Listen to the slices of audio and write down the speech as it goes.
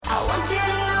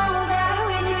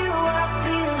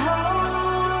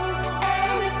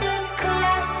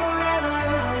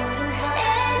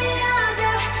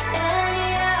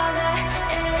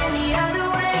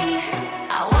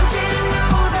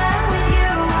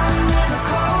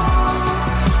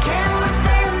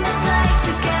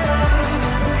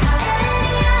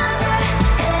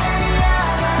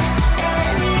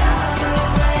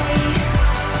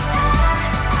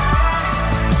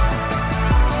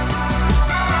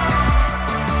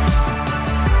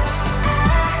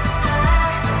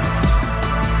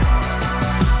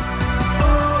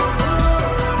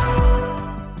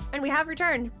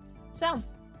returned. So,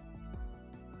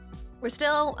 we're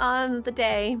still on the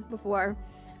day before.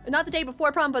 Not the day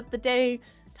before prom, but the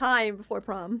time before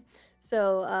prom.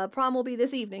 So, prom will be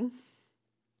this evening.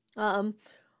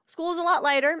 School is a lot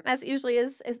lighter, as it usually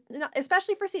is,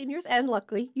 especially for seniors, and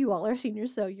luckily, you all are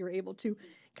seniors, so you're able to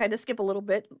kind of skip a little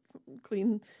bit.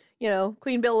 Clean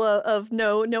bill of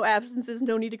no absences,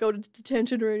 no need to go to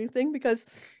detention or anything, because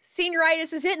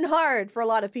senioritis is hitting hard for a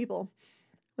lot of people,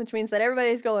 which means that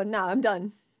everybody's going, nah, I'm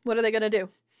done. What are they going to do?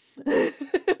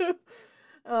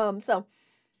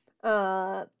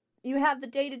 You have the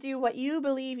day to do what you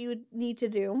believe you need to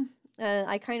do. We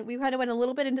kind of went a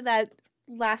little bit into that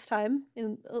last time,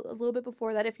 and a little bit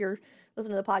before that if you're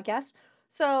listening to the podcast.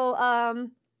 So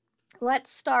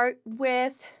let's start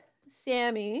with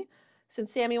Sammy,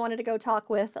 since Sammy wanted to go talk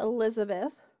with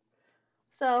Elizabeth.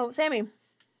 So, Sammy.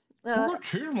 I got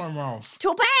teeth in my mouth.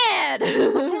 Too bad!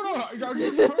 I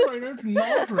just put it into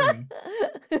nothing.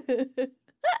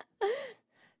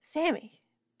 Sammy,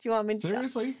 do you want me to...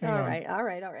 Seriously? All right.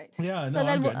 Yeah, no, so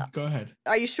I'm good. Go ahead.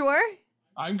 Are you sure?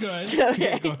 I'm good. Okay.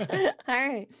 Yeah, go ahead. All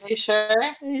right. Are you sure?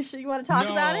 Are you sure you want to talk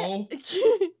about it?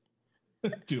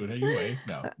 Do it anyway.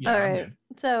 No. Yeah, all I'm right. good.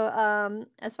 So,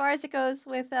 as far as it goes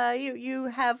with you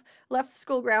have left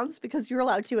school grounds because you're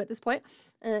allowed to at this point,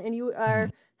 and you are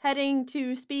heading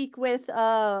to speak with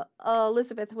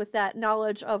Elizabeth with that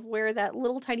knowledge of where that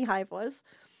little tiny hive was.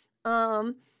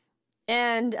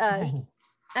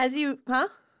 As you, huh?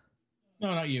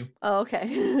 No, not you. Oh, okay.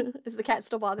 Is the cat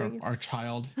still bothering you? Our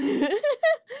child.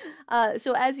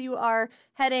 So as you are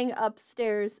heading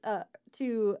upstairs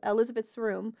to Elizabeth's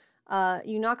room,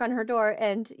 you knock on her door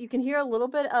and you can hear a little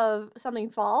bit of something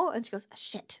fall, and she goes,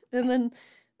 shit. And then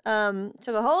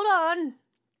she'll go, hold on.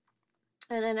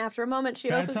 And then after a moment she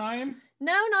opens... Bad time?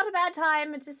 No, not a bad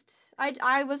time. It just,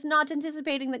 I was not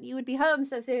anticipating that you would be home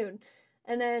so soon.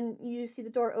 And then you see the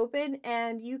door open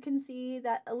and you can see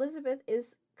that Elizabeth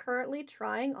is currently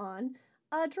trying on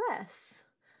a dress.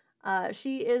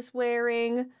 She is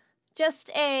wearing just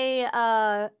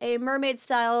a mermaid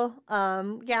style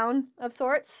gown of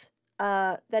sorts.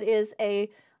 That is a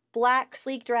black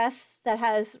sleek dress that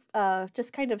has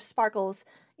just kind of sparkles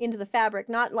into the fabric,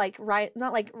 not like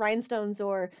rhinestones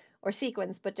or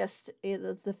sequins, but just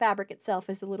the fabric itself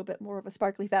is a little bit more of a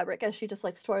sparkly fabric as she just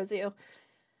looks towards you.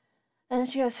 And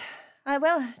she goes,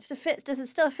 well, does it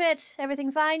still fit?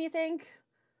 Everything fine, you think?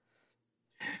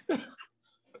 Out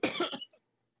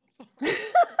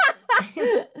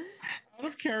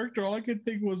of character, all I could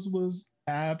think was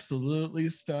absolutely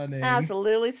stunning.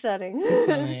 Absolutely stunning.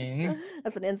 Stunning.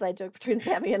 That's an inside joke between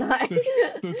Sammy and I.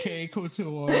 Bouquet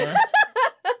couture.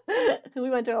 We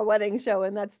went to a wedding show,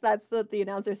 and that's what the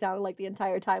announcer sounded like the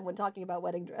entire time when talking about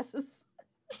wedding dresses.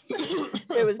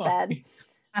 It was bad.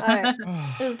 All right.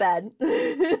 It was bad.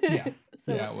 Yeah.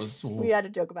 So yeah, it was. We had to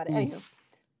joke about it. Anywho.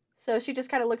 So she just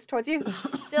kind of looks towards you.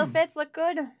 Still fits, look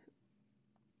good.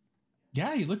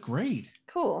 Yeah, you look great.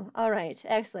 Cool. All right.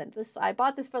 Excellent. I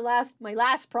bought this for my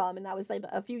last prom, and that was like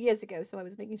a few years ago, so I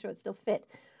was making sure it still fit.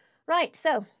 Right.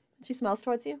 So she smiles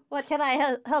towards you. What can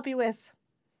I help you with?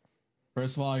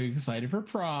 First of all, are you excited for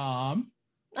prom?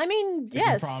 I mean, Second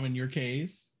yes. Prom in your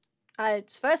case?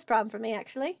 It's first prom for me,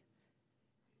 actually.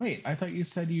 Wait, I thought you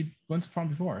said you went to prom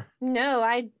before.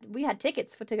 No, we had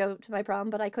tickets to go to my prom,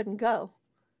 but I couldn't go.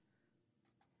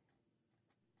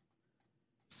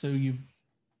 So you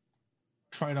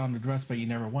tried on the dress, but you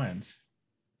never went.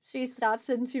 She stops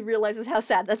and she realizes how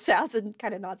sad that sounds and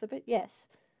kind of nods a bit. Yes.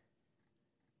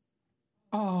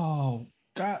 Oh,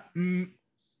 God.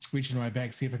 Reach into my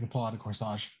bag, see if I can pull out a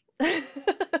corsage.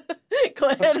 Go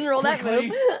ahead and roll that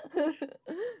move.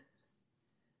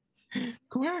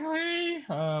 Quickly!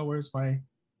 Where's my...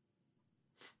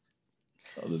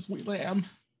 Oh, this sweet lamb.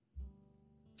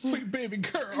 Sweet baby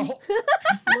girl.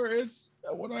 Where is...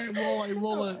 When I roll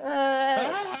it.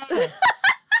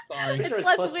 Sorry. It's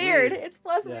plus weird. It's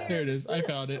plus weird. There it is. I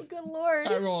found it. Oh, good lord.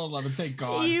 I rolled 11. Thank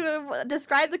God. You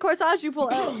describe the corsage you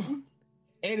pull out.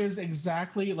 It is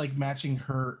exactly like matching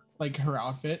her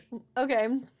outfit. Okay.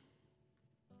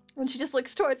 When she just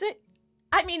looks towards it.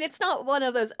 I mean, it's not one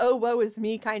of those, oh, woe is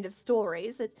me kind of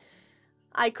stories.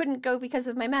 I couldn't go because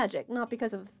of my magic, not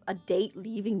because of a date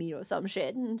leaving me or some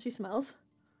shit. And she smiles.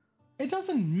 It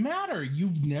doesn't matter.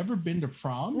 You've never been to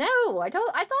prom? No, I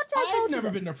thought I told you. I've never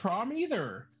been to prom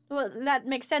either. Well, that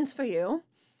makes sense for you.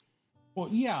 Well,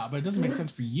 yeah, but it doesn't make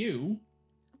sense for you.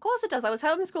 Of course it does. I was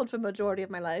homeschooled for the majority of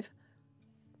my life.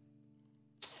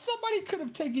 Somebody could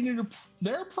have taken you to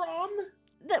their prom.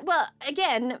 Well,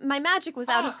 again, my magic was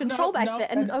out of control back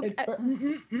then.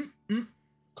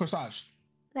 Corsage.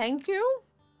 Thank you.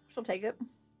 She'll take it.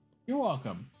 You're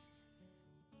welcome.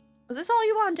 Was this all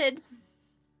you wanted?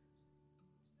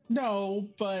 No,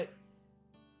 but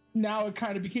now it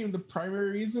kind of became the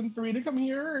primary reason for me to come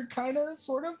here, kind of,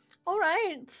 sort of. All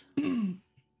right.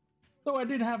 Though I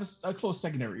did have a close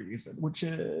secondary reason, which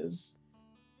is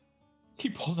he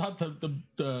pulls out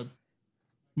the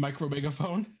micro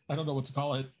megaphone. I don't know what to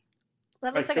call it.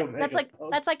 That looks that's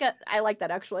like a. I like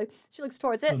that actually. She looks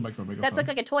towards it. The micro megaphone. That's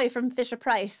like a toy from Fisher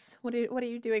Price. What are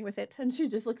you doing with it? And she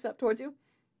just looks up towards you.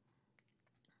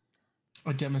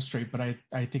 I demonstrate, but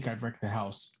I think I've wrecked the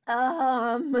house.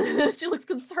 She looks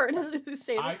concerned as you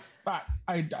say that.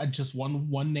 I just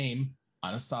one name,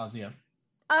 Anastasia.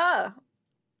 Oh.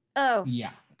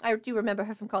 Yeah. I do remember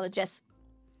her from college, yes.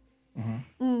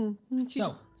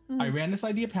 So, I ran this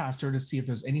idea past her to see if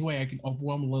there's any way I can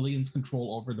overwhelm Lillian's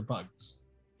control over the bugs.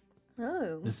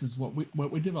 Oh. This is what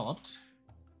we developed.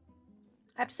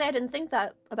 I have to say I didn't think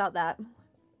about that.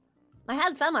 I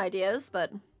had some ideas,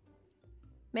 but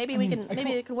maybe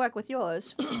it can work with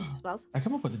yours. I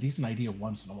come up with a decent idea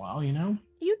once in a while, you know?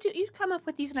 You come up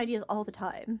with decent ideas all the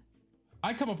time.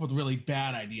 I come up with really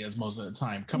bad ideas most of the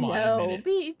time. Come on, no, admit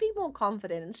it. Be more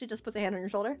confident. And she just puts a hand on your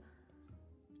shoulder.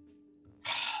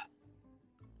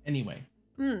 Anyway,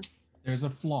 there's a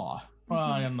flaw. Well,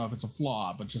 I don't know if it's a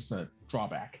flaw, but just a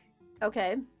drawback.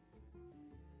 Okay.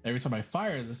 Every time I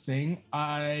fire this thing,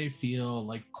 I feel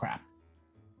like crap.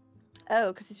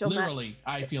 Oh, because it's your literally,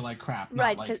 I feel like crap.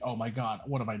 Right. Not like, oh my god,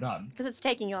 what have I done? Because it's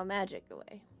taking your magic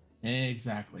away.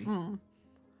 Exactly.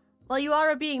 Well, you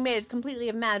are being made completely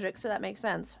of magic, so that makes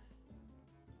sense.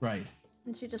 Right.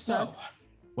 And she just So,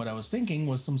 what I was thinking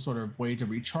was some sort of way to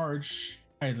recharge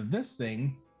either this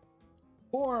thing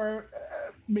or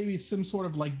maybe some sort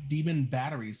of like demon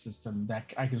battery system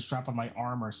that I can strap on my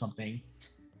arm or something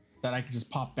that I can just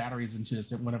pop batteries into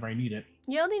this whenever I need it.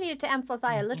 You only need to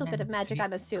amplify a little bit of magic,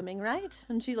 I'm assuming, right?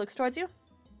 And she looks towards you?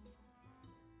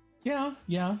 Yeah.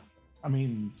 I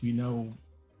mean, do you know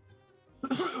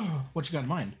what you got in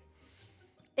mind?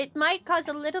 It might cause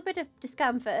a little bit of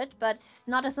discomfort, but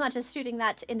not as much as shooting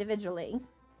that individually.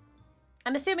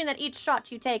 I'm assuming that each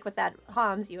shot you take with that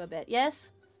harms you a bit, yes?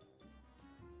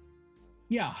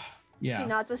 Yeah. She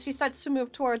nods as she starts to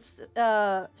move towards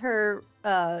her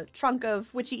trunk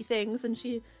of witchy things, and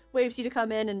she waves you to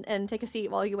come in and take a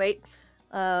seat while you wait.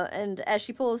 And as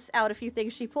she pulls out a few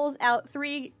things, she pulls out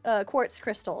 3 quartz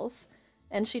crystals,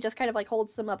 and she just kind of like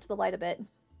holds them up to the light a bit.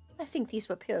 I think these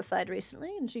were purified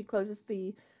recently, and she closes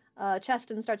the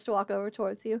chest and starts to walk over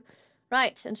towards you.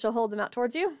 Right, and she'll hold them out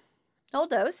towards you. Hold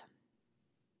those.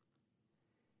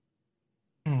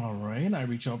 All right, I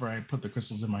reach over, I put the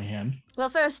crystals in my hand. Well,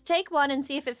 first, take one and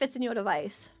see if it fits in your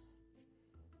device.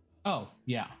 Oh,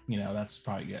 yeah, that's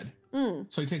probably good.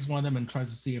 So he takes one of them and tries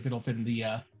to see if it'll fit in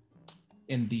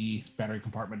the battery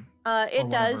compartment. It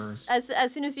does.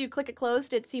 As soon as you click it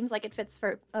closed, it seems like it fits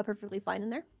perfectly fine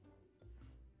in there.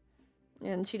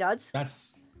 And she nods.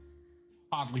 That's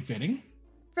oddly fitting.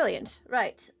 Brilliant.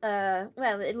 Right.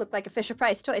 Well, it looked like a Fisher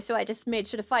Price toy, so I just made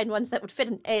sure to find ones that would fit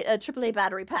in a AAA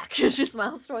battery pack. She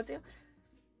smiles towards you.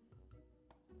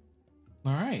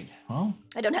 All right. Well,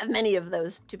 I don't have many of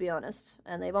those, to be honest,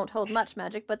 and they won't hold much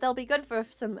magic, but they'll be good for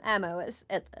some ammo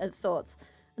of sorts.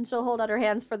 And she'll hold out her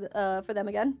hands for them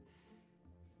again.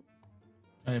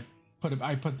 I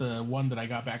put the one that I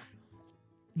got back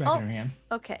in her hand.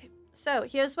 Okay. So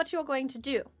here's what you're going to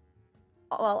do.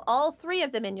 Well, all 3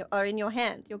 of them are in your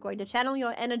hand. You're going to channel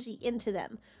your energy into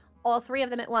them. All 3 of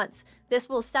them at once. This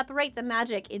will separate the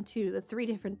magic into the 3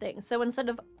 different things. So instead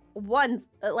of one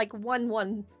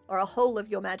or a whole of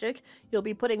your magic, you'll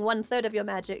be putting 1/3 of your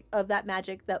magic,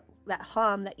 that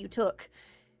harm that you took,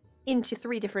 into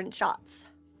 3 different shots.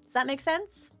 Does that make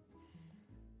sense?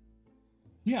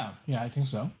 Yeah, I think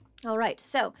so. All right,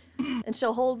 so, and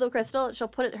she'll hold the crystal, she'll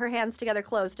put her hands together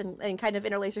closed and kind of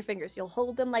interlace her fingers. You'll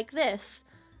hold them like this,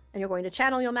 and you're going to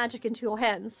channel your magic into your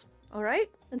hands. All right?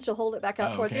 And she'll hold it back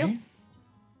out towards you.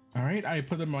 All right, I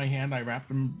put them in my hand, I wrap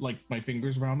them, like, my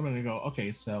fingers around them, and I go,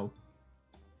 okay, so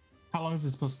how long is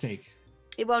this supposed to take?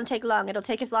 It won't take long. It'll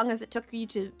take as long as it took you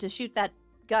to shoot that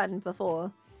gun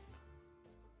before.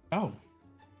 Oh,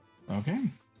 okay.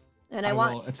 And I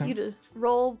want you to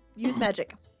use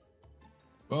magic.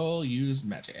 We'll use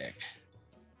magic.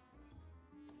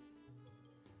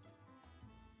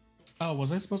 Oh,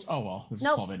 was I supposed to? Oh, well, this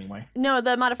is 12 anyway. No,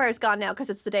 the modifier's gone now because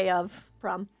it's the day of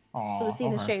prom. Aww, so the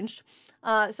scene has changed.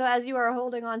 So as you are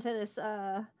holding onto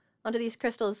these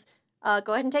crystals,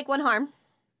 go ahead and take 1 harm.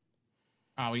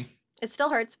 Owie. It still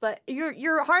hurts, but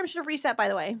your harm should have reset, by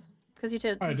the way. Because you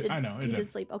did. I know. You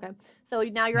did sleep. Okay. So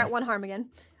now you're at 1 harm again.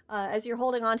 As you're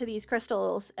holding onto these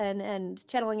crystals and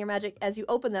channeling your magic, as you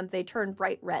open them, they turn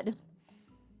bright red.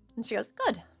 And she goes,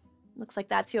 good. Looks like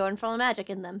that's your infernal magic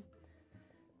in them.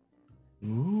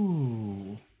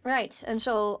 Ooh. Right, and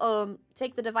she'll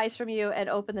take the device from you and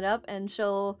open it up, and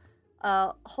she'll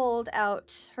hold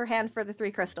out her hand for the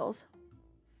 3 crystals.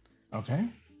 Okay.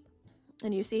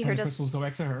 And you see And her the just... crystals go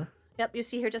back to her. Yep, you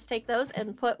see her just take those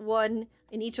and put one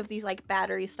in each of these, like,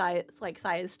 battery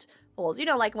sized holes. You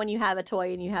know, like when you have a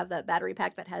toy and you have that battery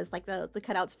pack that has, like, the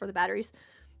cutouts for the batteries.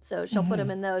 So she'll put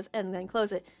them in those and then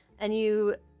close it. And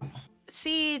you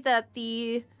see that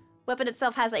the weapon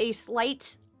itself has a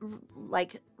slight,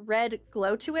 like, red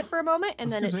glow to it for a moment,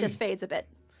 and then it just fades a bit.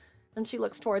 And she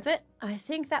looks towards it. I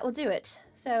think that will do it.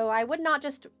 So I would not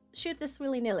just shoot this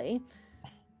willy-nilly.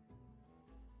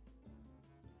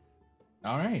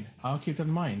 All right, I'll keep that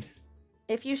in mind.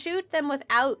 If you shoot them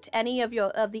without any of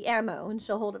the ammo, and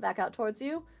she'll hold it back out towards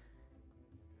you,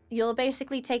 you'll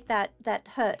basically take that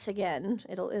hurt again.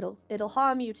 It'll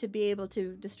harm you to be able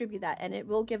to distribute that, and it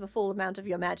will give a full amount of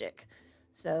your magic.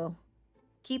 So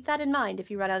keep that in mind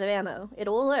if you run out of ammo. It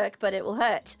will work, but it will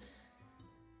hurt.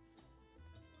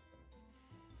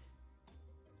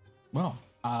 Well,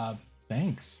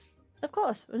 thanks. Of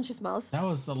course, and she smiles. That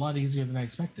was a lot easier than I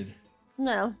expected.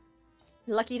 No.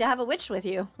 You're lucky to have a witch with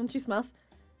you, and she smiles.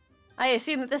 I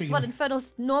assume that this is what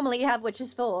Infernals normally have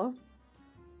witches for.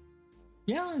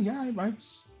 Yeah, I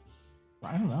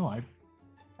don't know.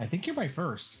 I think you're my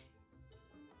first.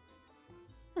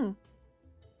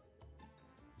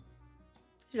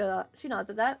 She nods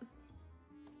at that.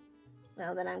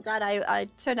 Well, then I'm glad I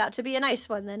turned out to be a nice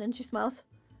one then, and she smiles.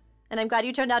 And I'm glad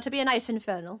you turned out to be a nice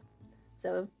Infernal.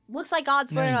 So, looks like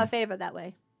odds were in our favor that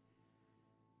way.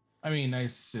 I mean,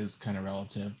 nice is kind of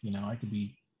relative. You know, I could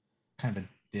be kind of a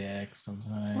dick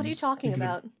sometimes. What are you talking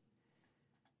about?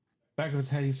 Back of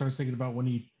his head, he starts thinking about when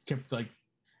he kept, like,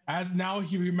 as now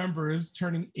he remembers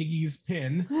turning Iggy's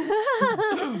pin.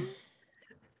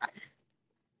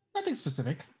 Nothing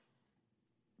specific.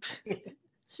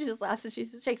 She just laughs and she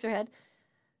shakes her head.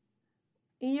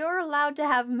 You're allowed to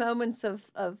have moments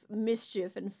of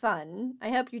mischief and fun. I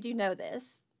hope you do know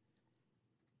this.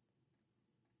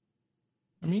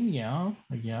 I mean, yeah,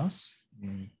 I guess.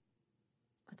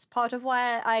 It's part of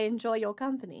why I enjoy your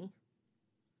company.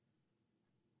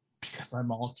 Because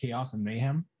I'm all chaos and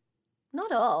mayhem?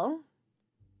 Not all.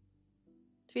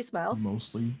 She smiles.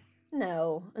 Mostly.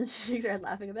 No. And she shakes her head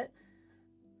laughing a bit.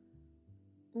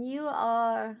 You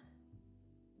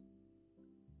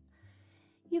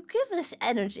give this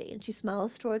energy, and she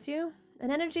smiles towards you.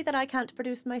 An energy that I can't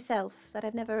produce myself, that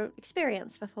I've never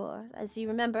experienced before. As you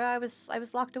remember, I was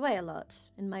locked away a lot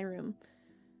in my room.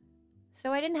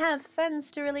 So I didn't have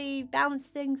friends to really bounce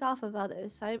things off of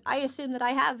others. I assume that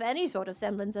I have any sort of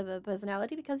semblance of a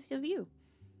personality because of you.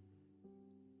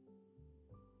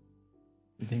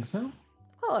 You think so?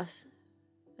 Of course.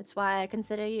 That's why I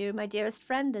consider you my dearest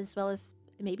friend, as well as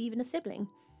maybe even a sibling.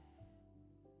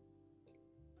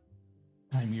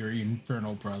 I'm your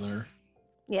infernal brother.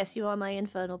 Yes, you are my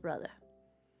infernal brother.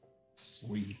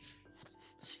 Sweet.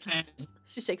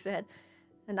 She shakes her head.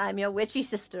 And I'm your witchy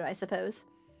sister, I suppose.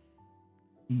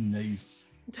 Nice.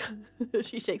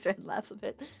 She shakes her head and laughs a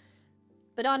bit.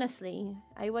 But honestly,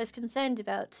 I was concerned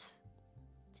about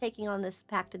taking on this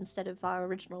pact instead of our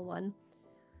original one.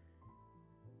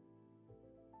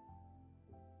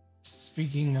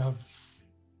 Speaking of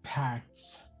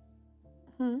pacts,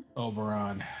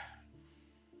 Oberon.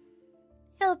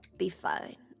 He'll be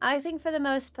fine. I think for the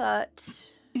most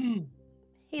part,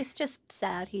 he's just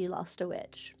sad he lost a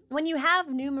witch. When you have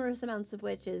numerous amounts of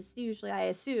witches, usually I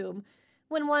assume,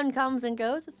 when one comes and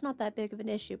goes, it's not that big of an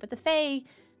issue. But the Fae,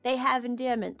 they have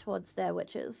endearment towards their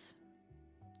witches.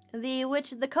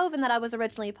 The coven that I was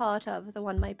originally part of, the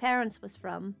one my parents was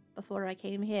from before I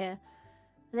came here,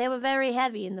 they were very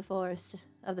heavy in the forest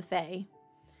of the Fae.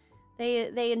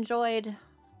 They enjoyed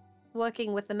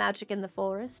working with the magic in the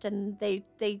forest, and they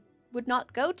would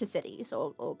not go to cities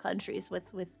or countries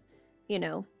with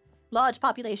large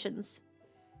populations.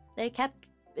 It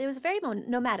was very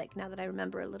nomadic, now that I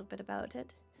remember a little bit about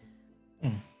it.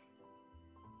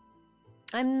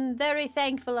 I'm very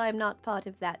thankful I'm not part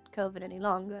of that coven any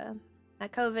longer.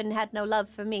 That coven had no love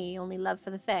for me, only love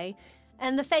for the Fae.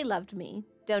 And the Fae loved me.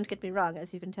 Don't get me wrong,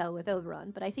 as you can tell with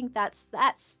Oberon. But I think that's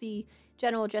the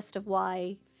general gist of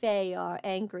why Fae are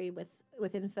angry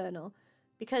with Infernal.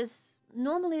 Because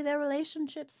normally their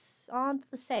relationships aren't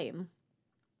the same.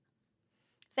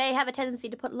 Fae have a tendency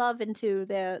to put love into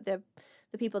the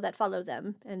people that follow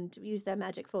them and use their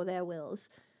magic for their wills.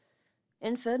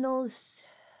 Infernals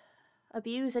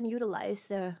abuse and utilize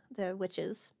their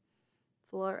witches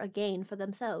for a gain for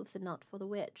themselves and not for the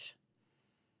witch.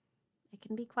 It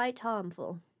can be quite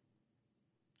harmful,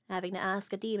 having to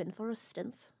ask a demon for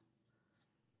assistance.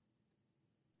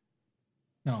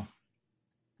 No,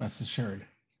 that's assured.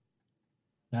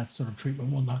 That sort of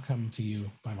treatment will not come to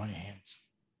you by my hands.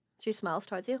 She smiles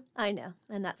towards you. I know,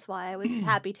 and that's why I was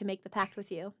happy to make the pact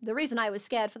with you. The reason I was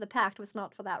scared for the pact was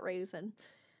not for that reason.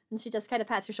 And she just kind of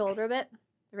pats your shoulder a bit.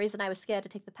 The reason I was scared to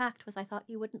take the pact was I thought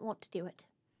you wouldn't want to do it.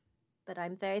 But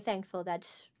I'm very thankful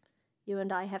that you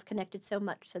and I have connected so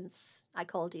much since I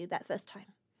called you that first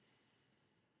time.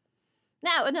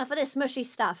 Now, enough of this mushy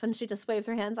stuff, and she just waves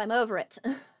her hands. I'm over it.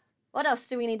 What else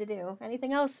do we need to do?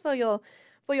 Anything else for your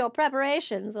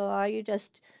preparations, or are you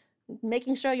just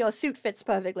making sure your suit fits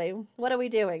perfectly? What are we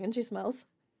doing? And she smiles.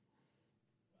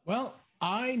 Well,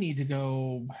 I need to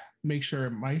go make sure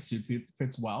my suit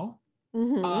fits well.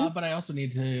 Mm-hmm. But I also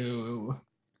need to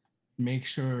make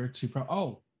sure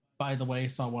to... by the way, I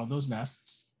saw one of those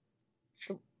nests.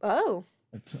 Oh.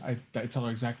 I tell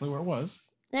her exactly where it was.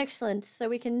 Excellent. So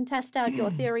we can test out your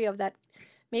theory of that.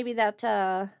 Maybe that,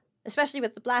 especially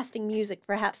with the blasting music,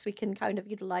 perhaps we can kind of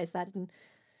utilize that and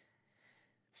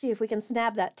see if we can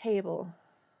snap that table.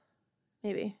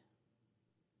 Maybe.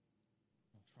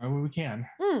 Try what we can.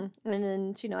 And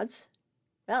then she nods.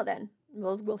 Well then,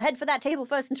 we'll head for that table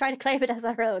first and try to claim it as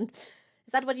our own.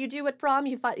 Is that what you do at prom?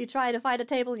 You try to find a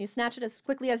table and you snatch it as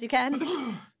quickly as you can?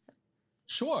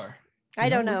 Sure. I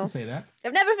don't know. Say that.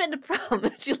 I've never been to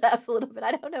prom. She laughs a little bit.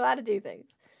 I don't know how to do things.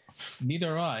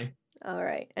 Neither have I. All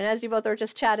right. And as you both are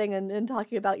just chatting and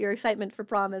talking about your excitement for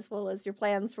prom as well as your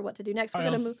plans for what to do next, we're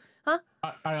going to move. Huh?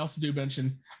 I also do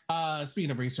mention,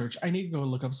 speaking of research, I need to go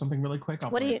look up something really quick.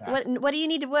 What do you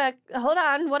need to work? Hold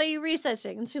on. What are you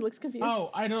researching? And she looks confused. Oh,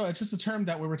 I don't know. It's just a term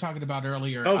that we were talking about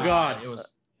earlier. Oh, God. It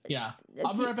was... Yeah,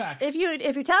 I'll be right back. If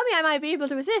you tell me, I might be able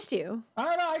to assist you.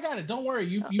 Oh, no, I got it. Don't worry.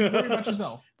 You worry about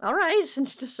yourself. All right. And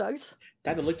she just shrugs.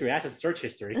 Time to look through asset search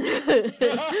history.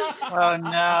 Oh,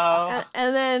 no.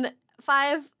 And then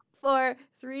 5, 4,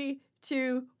 3,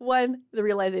 2, 1, the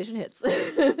realization hits.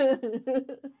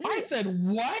 I said,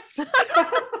 what?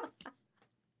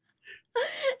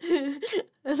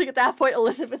 I think at that point,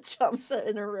 Elizabeth jumps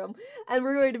in her room. And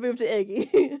we're going to move to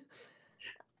Iggy.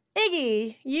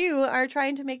 Iggy, you are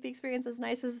trying to make the experience as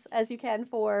nice as you can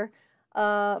for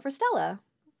Stella.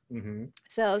 Mm-hmm.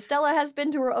 So Stella has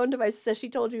been to her own devices, as she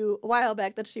told you a while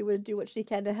back that she would do what she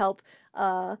can to help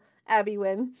Abby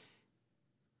win.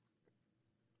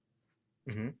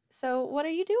 Mm-hmm. So what are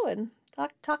you doing?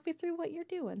 Talk me through what you're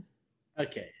doing.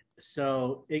 Okay,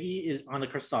 so Iggy is on the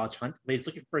corsage hunt, but he's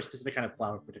looking for a specific kind of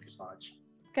flower for the corsage.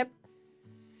 Okay.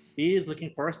 He is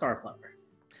looking for a starflower.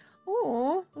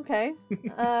 Oh, okay.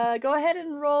 Go ahead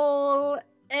and roll.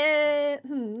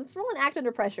 Let's roll an act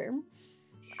under pressure.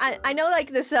 I know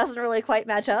like this doesn't really quite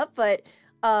match up, but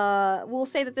we'll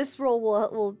say that this roll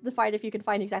will define if you can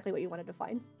find exactly what you wanted to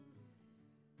find.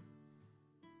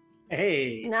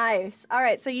 Hey. Nice. All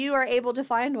right, so you are able to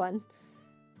find one.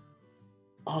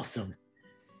 Awesome.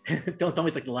 Don't tell me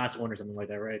it's like the last one or something like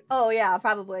that, right? Oh yeah,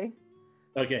 probably.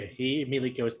 Okay, he immediately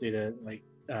goes through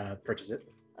to purchase it.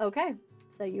 Okay.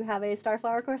 So you have a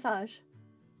starflower corsage.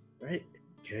 Right.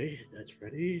 Okay, that's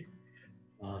ready.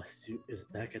 Suit is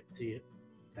back at the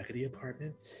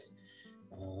apartment.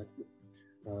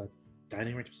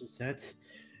 Dining room is set.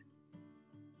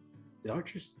 Did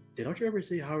Archer ever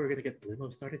say how we're gonna get the limo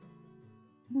started?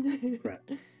 Crap.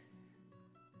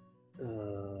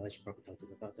 I should probably talk to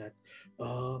him about that.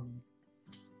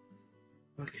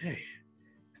 Okay.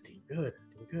 I think good.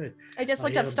 I just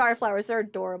looked up starflowers. They're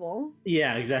adorable.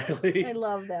 Yeah, exactly. I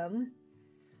love them.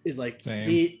 He's like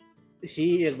Same.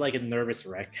 he is like a nervous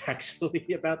wreck actually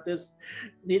about this.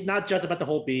 Not just about the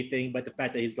whole bee thing, but the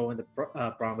fact that he's going to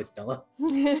prom with Stella.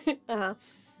 Uh-huh.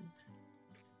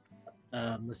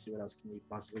 Let's see what else can we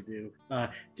possibly do.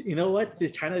 You know what?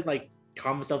 He's trying to like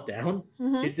calm himself down.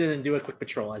 Mm-hmm. He's gonna do a quick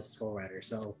patrol as a skull rider.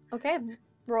 So Okay,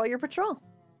 roll your patrol.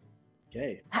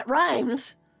 okay. That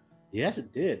rhymed. Yes,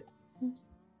 it did.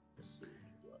 Let's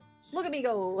see. Look at me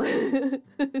go.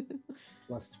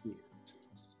 Plus weird.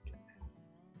 Okay.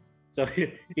 So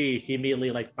he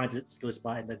immediately like finds its good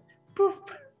spot and then poof.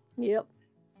 Yep.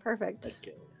 Perfect.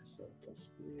 Okay, so plus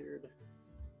weird.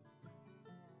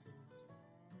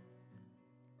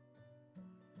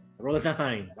 Roll a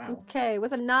 9. Wow. Okay,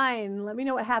 with a 9, let me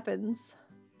know what happens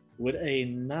With a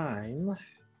 9,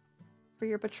 for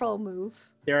your patrol move.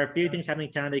 there are a few things happening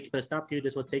in town that can stop you.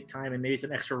 This will take time and maybe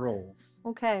some extra rolls.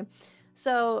 Okay,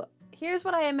 so here's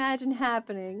what I imagine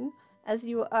happening as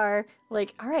you are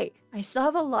like, all right, I still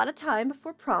have a lot of time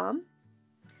before prom.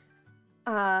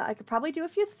 I could probably do a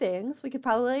few things. We could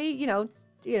probably, you know,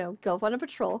 go on a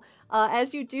patrol.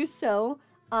 As you do so,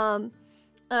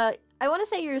 I want to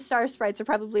say your star sprites are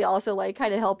probably also like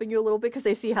kind of helping you a little bit because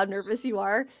they see how nervous you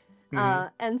are.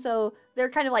 And so they're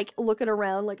kind of like looking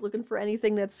around, like looking for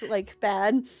anything that's like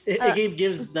bad.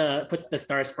 It puts the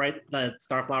star sprite, the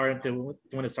star flower into one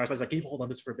of the star sprites. Like, can you hold on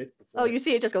this for a bit? Oh, you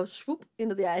see it just go swoop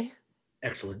into the eye.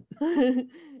 Excellent. And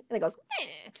it goes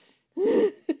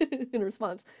in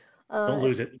response. Don't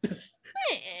lose it.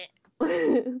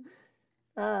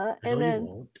 And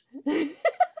then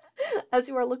as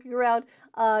you are looking around,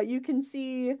 you can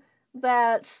see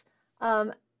that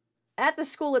at the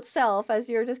school itself, as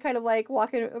you're just kind of like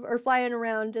walking or flying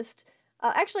around, just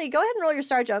actually go ahead and roll your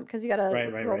star jump because you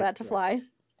gotta roll that to fly.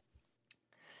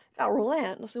 Gotta roll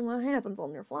that. Let's see what happens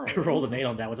when you're flying. I rolled an 8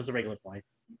 on that. What's just a regular fly?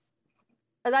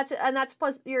 And that's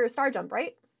plus your star jump,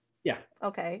 right? Yeah.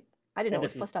 Okay. I didn't know it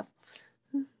was plus stuff.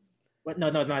 What?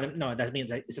 No. That means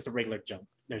like, it's just a regular jump.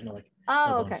 There's no like.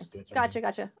 Oh, no okay.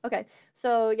 Gotcha. Okay.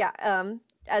 So yeah,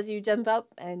 as you jump up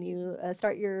and you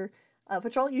start your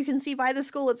patrol, you can see by the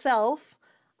school itself,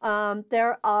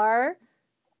 there's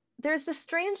this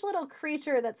strange little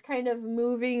creature that's kind of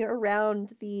moving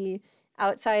around the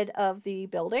outside of the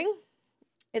building.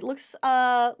 It looks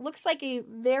like a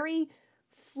very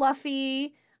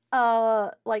fluffy,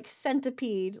 like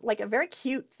centipede, like a very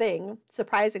cute thing.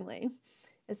 Surprisingly,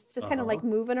 it's just kind of like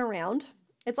moving around.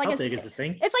 It's like how big is this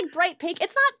thing? It's like bright pink.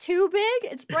 It's not too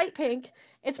big. It's bright pink.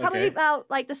 It's probably about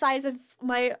like the size of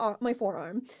my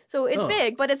forearm. So it's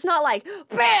big, but it's not like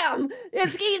bam.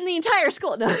 It's eating the entire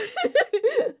school. No.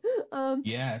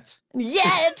 Yet.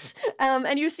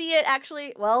 And you see it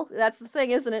actually. Well, that's the thing,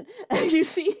 isn't it? You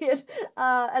see it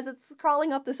as it's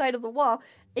crawling up the side of the wall.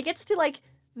 It gets to like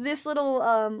this little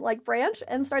like branch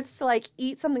and starts to like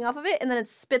eat something off of it, and then it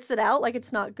spits it out like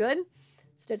it's not good.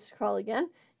 Starts to crawl again,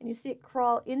 and you see it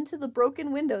crawl into the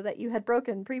broken window that you had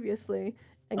broken previously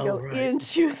and go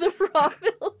into the raw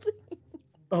building.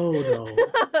 Oh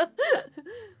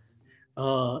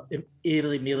no. It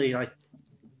immediately like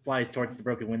flies towards the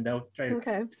broken window, trying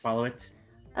to follow it.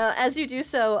 As you do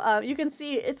so, you can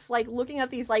see it's like looking at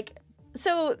these like.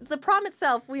 So the prom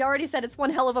itself, we already said it's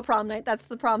one hell of a prom night. That's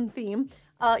the prom theme.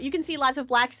 You can see lots of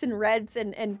blacks and reds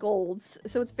and golds.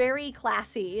 So it's very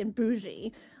classy and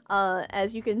bougie.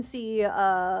 As you can see,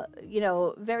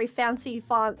 very fancy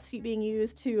fonts being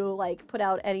used to like put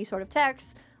out any sort of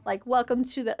text, like "Welcome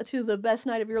to the best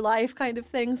night of your life" kind of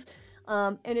things.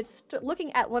 And it's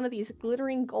looking at one of these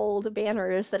glittering gold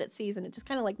banners that it sees, and it just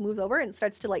kind of like moves over and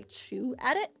starts to like chew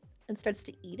at it and starts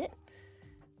to eat it.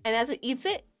 And as it eats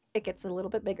it, it gets a little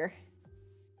bit bigger.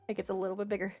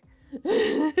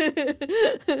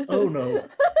 Oh no!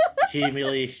 He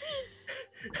immediately.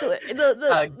 So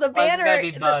the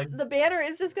banner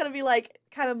is just gonna be like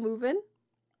kind of moving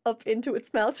up into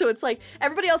its mouth. So it's like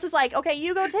everybody else is like, okay,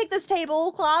 you go take this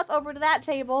tablecloth over to that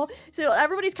table. So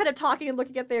everybody's kind of talking and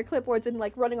looking at their clipboards and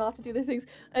like running off to do their things.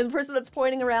 And the person that's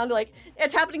pointing around, like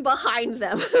it's happening behind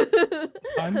them.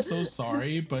 I'm so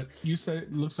sorry, but you said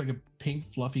it looks like a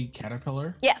pink fluffy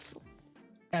caterpillar. Yes.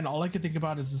 And all I can think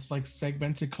about is this like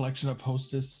segmented collection of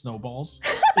Hostess snowballs.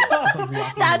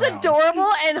 That's adorable,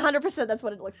 and 100% that's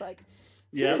what it looks like.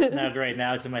 Yep, now great.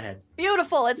 Now it's in my head.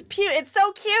 Beautiful. It's It's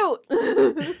so cute.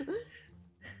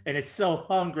 And it's so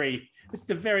hungry. It's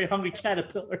a very hungry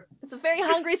caterpillar. It's a very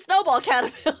hungry snowball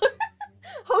caterpillar.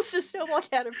 Hostess snowball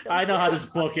caterpillar. I know how this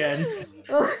book ends.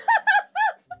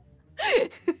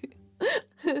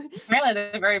 Apparently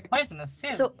they're very poisonous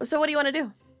too. So what do you want to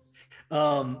do?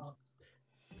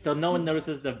 So no one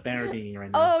notices the banner being right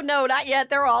now. Oh no, not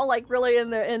yet. They're all like really in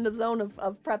the zone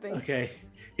of prepping. Okay,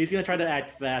 he's gonna try to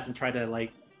act fast and try to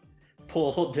like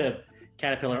pull the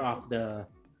caterpillar off the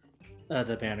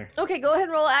banner. Okay, go ahead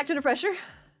and roll act under pressure.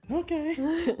 Okay.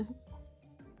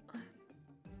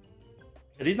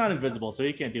 Because he's not invisible, so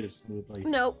he can't do this smoothly.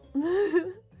 Nope.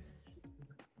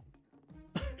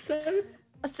 7.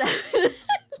 A 7.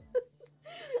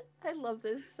 I love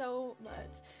this so much.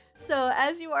 So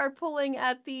as you are pulling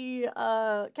at the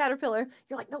caterpillar,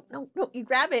 you're like, no. You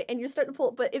grab it and you're starting to pull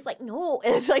it, but it's like, no.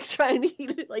 And it's like trying to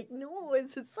eat it. Like, no,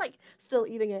 it's like still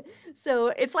eating it. So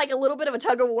it's like a little bit of a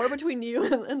tug of war between you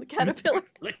and the caterpillar.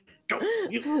 Let go.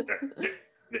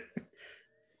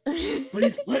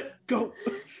 Please let go.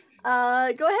 Go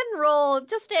ahead and roll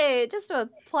just a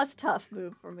plus tough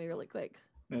move for me really quick.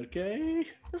 Okay.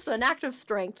 Just an act of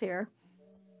strength here.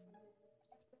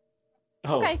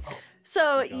 Oh. Okay.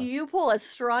 So you pull as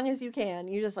strong as you can.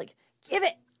 You just like give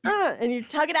it, and you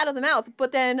tug it out of the mouth.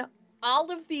 But then all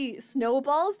of the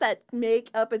snowballs that make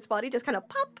up its body just kind of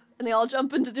pop, and they all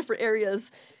jump into different areas.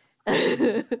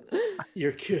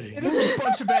 You're kidding. It is a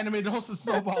bunch of animated Hostess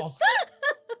snowballs.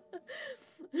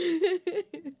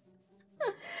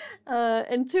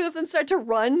 And two of them start to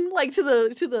run like to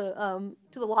the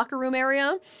locker room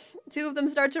area Two of them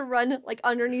start to run like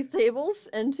underneath tables,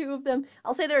 and two of them,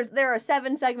 I'll say there are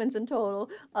 7 segments in total.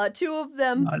 Two of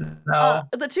them,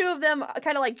 the two of them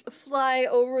kind of like fly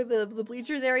over the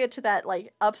bleachers area to that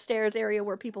like upstairs area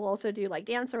where people also do like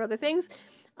dance or other things.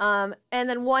 And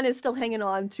then one is still hanging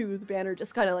on to the banner,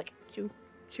 just kind of like choo,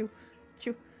 choo,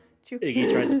 choo, choo.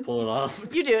 Iggy tries to pull it off.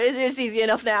 You do. It's easy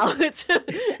enough now.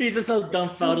 He's just so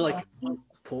dumbfounded, like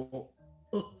pull.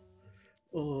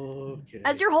 Okay.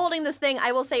 As you're holding this thing,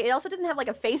 I will say it also doesn't have like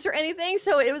a face or anything,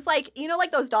 so it was like, you know, like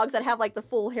those dogs that have like the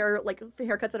full hair, like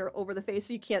haircuts that are over the face,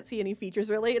 so you can't see any features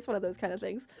really. It's one of those kind of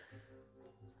things.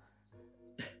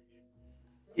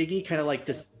 Iggy kind of like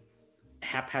just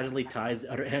haphazardly ties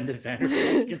the other end of the banner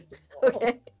against the wall.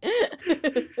 Okay.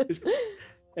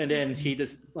 And then he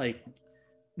just like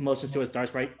motions to his star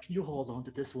sprite. Can you hold on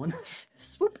to this one?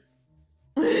 Swoop.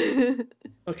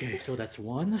 Okay, so that's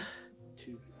 1, 2,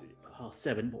 3,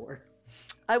 7 more.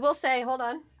 I will say, hold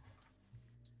on.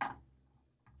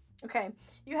 Okay,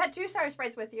 you had 2 star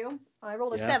sprites with you. I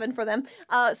rolled a 7 for them.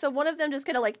 So one of them just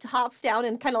kind of like hops down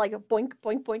and kind of like a boink,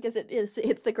 boink, boink as it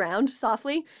hits the ground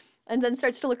softly, and then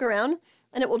starts to look around,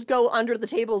 and it will go under the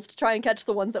tables to try and catch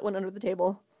the ones that went under the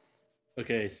table.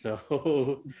 Okay,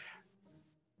 so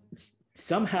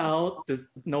somehow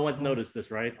no one's noticed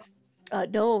this, right?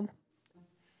 No.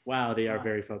 Wow, they are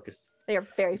very focused. They are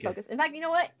very focused. In fact, you know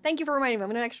what? Thank you for reminding me. I'm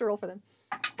going to extra roll for them.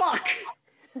 Fuck!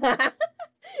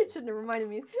 Shouldn't have reminded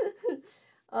me.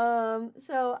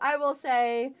 So I will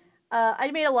say, I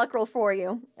made a luck roll for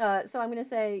you. So I'm going to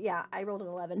say, yeah, I rolled an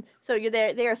 11. So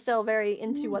they are still very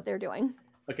into what they're doing.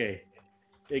 Okay.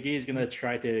 Iggy's going to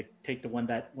try to take the one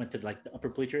that went to like the upper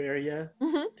bleacher area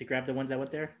to grab the ones that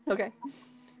went there. Okay.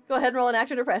 Go ahead and roll an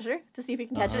action under pressure to see if you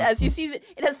can catch it. As you see,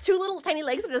 it has 2 little tiny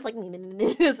legs that are just like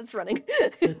as it's running.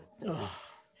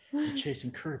 I'm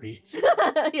chasing Kirby.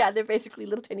 Yeah, they're basically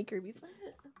little tiny Kirby's.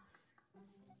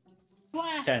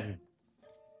 10.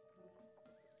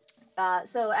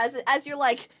 So as you're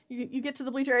like, you get to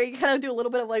the bleacher area, you kind of do a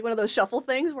little bit of like one of those shuffle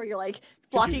things where you're like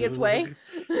blocking its way.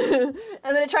 And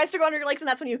then it tries to go under your legs, and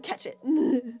that's when you catch it.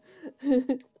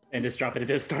 And just drop it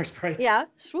into Star Sprites. Yeah,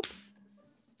 swoop.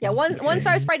 Yeah, one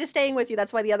star sprite is staying with you.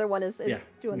 That's why the other one is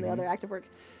doing the other active work.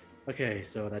 Okay,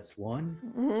 so that's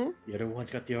 1. The other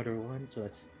one's got the other one, so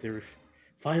that's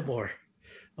 5 more.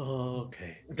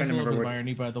 Okay. I'm There's a trying to little bit remember of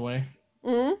irony, by the way.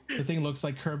 The thing looks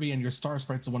like Kirby, and your star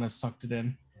sprite's the one that sucked it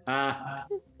in. Okay,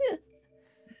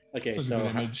 Such a so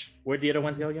good image. where'd the other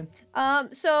ones go again?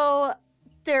 So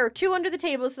there are 2 under the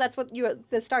table, so that's what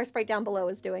the star sprite down below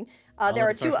is doing. There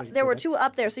were 2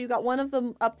 up there, so you got one of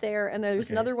them up there, and there's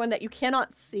another one that you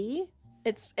cannot see.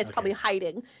 It's probably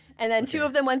hiding, and then 2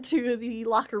 of them went to the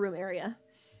locker room area.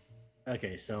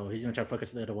 Okay, so he's gonna try to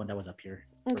focus on the one that was up here.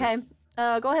 Okay, first.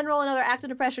 go ahead and roll another act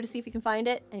under pressure to see if you can find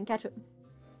it and catch it.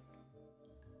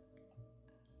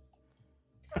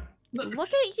 Look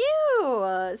at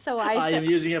you! So I am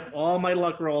using up all my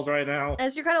luck rolls right now.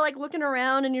 As you're kind of like looking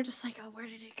around, and you're just like, oh, where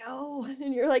did it go?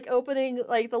 And you're like opening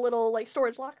like the little like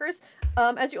storage lockers.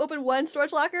 As you open one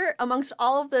storage locker, amongst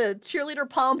all of the cheerleader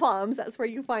pom poms, that's where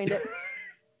you find it.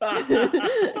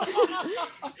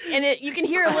 And you can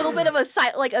hear a little bit of a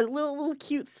little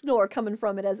cute snore coming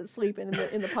from it as it's sleeping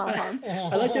in the pom poms.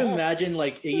 I like to imagine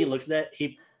like Iggy looks at it,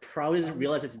 he probably doesn't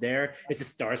realize it's there. It's a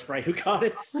star sprite who got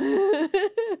it.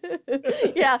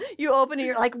 Yeah, you open it,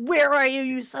 you're like, where are you,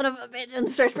 you son of a bitch? And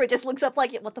the star sprite just looks up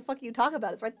like, what the fuck are you talking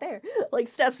about? It's right there. Like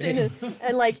steps in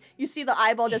and like you see the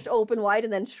eyeball just open wide,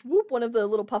 and then swoop, one of the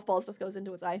little puffballs just goes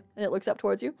into its eye, and it looks up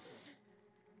towards you.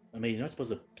 I mean, you're not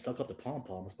supposed to suck up the pom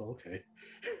poms, but okay.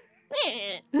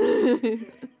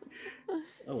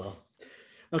 Oh well.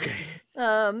 Okay.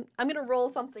 I'm gonna roll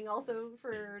something also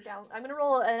for down. I'm gonna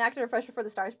roll an active pressure for the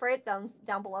star sprite down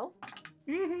below.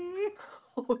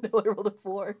 Oh no, I rolled a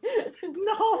 4.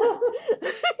 No.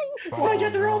 Why'd you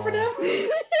have to roll for them?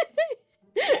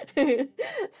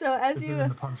 So This is in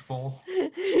the punch bowl.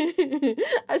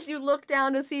 as you look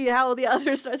down to see how the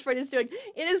other star sprite is doing,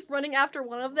 it is running after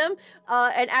one of them,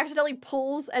 and accidentally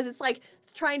pulls as it's like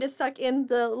trying to suck in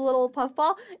the little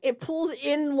puffball. It pulls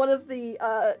in one of the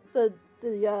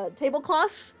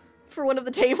tablecloths for one of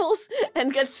the tables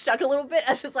and gets stuck a little bit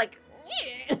as it's like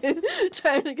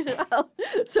trying to get it out.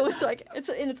 So it's like it's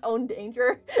in its own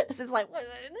danger. It's just like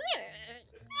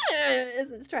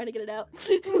as it's trying to get it out.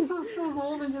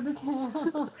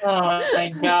 Oh my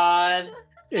god.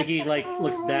 Iggy like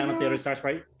looks down at the other star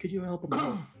sprite. Could you help him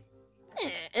out?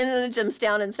 And then it jumps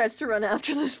down and starts to run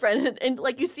after this friend, and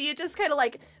like you see it just kind of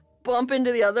like bump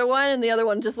into the other one, and the other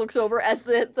one just looks over as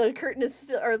the curtain is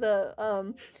still, or the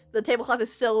tablecloth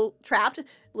is still trapped.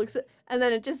 Looks at, and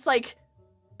then it just like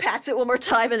pats it one more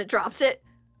time and it drops it,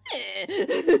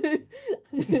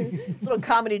 This little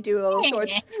comedy duo of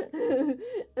sorts.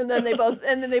 and then they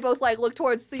both like look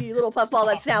towards the little puffball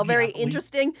that's now very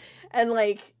interesting. And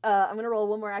like, I'm gonna roll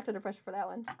one more act under pressure for that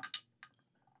one.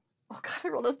 Oh god, I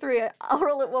rolled a 3. I'll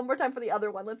roll it one more time for the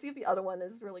other one. Let's see if the other one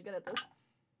is really good at this.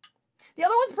 The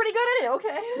other one's pretty good at it,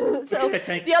 okay? So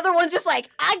the other one's just like,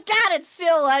 I got it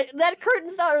still. That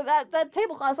curtain's not, or that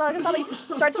tablecloth's not, something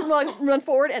starts to run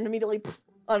forward and immediately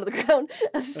onto the ground.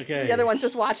 The other one's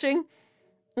just watching.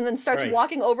 And then starts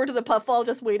walking over to the puffball,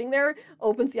 just waiting there,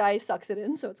 opens the eye, sucks it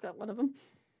in, so it's got one of them.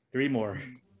 3 more.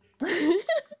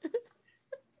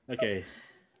 Okay.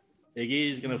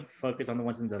 Iggy's gonna focus on the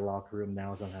ones in the locker room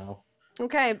now somehow.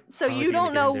 Okay, so you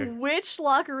don't know which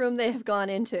locker room they have gone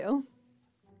into.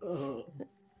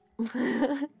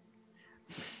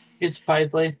 Use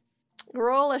wisely.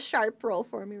 Roll a sharp roll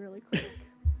for me really quick.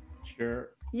 Sure.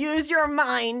 Use your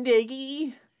mind,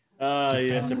 Iggy.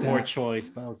 It's a poor choice,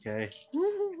 but okay.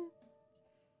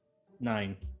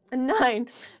 9. A 9.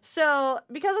 So,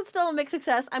 because it's still a mixed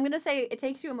success, I'm going to say it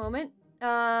takes you a moment.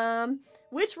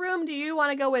 Which room do you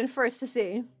want to go in first to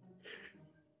see?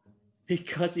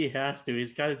 Because he has to.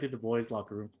 He's got to do the boys'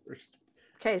 locker room first.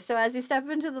 Okay, so as you step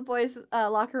into the boys'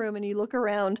 locker room and you look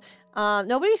around,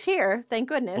 nobody's here, thank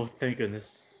goodness. Oh, thank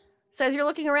goodness. So as you're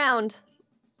looking around,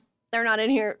 they're not in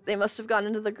here. They must have gone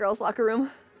into the girls' locker room.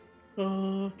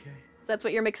 Okay. That's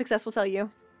what your mixed success will tell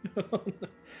you.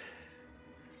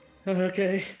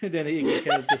 Okay. And then he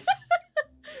kind of just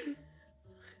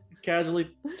casually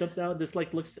jumps out, just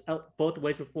like looks out both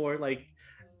ways before like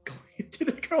going into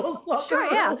the girls' locker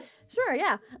room. Sure,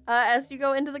 yeah. As you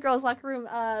go into the girls' locker room,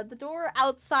 the door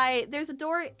outside, there's a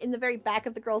door in the very back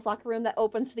of the girls' locker room that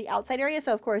opens to the outside area,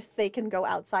 so of course they can go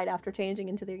outside after changing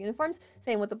into their uniforms.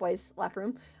 Same with the boys' locker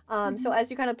room. So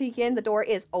as you kind of peek in, the door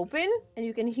is open, and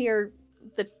you can hear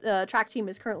the track team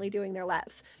is currently doing their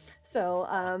laps.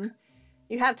 So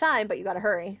you have time, but you gotta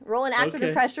hurry. Roll an act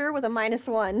under pressure with a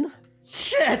 -1.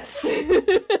 Shit!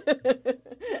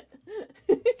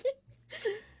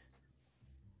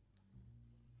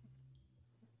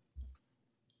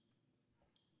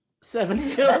 7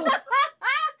 still.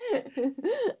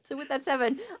 So with that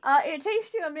 7, it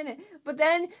takes you a minute, but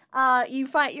then you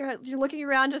find you're looking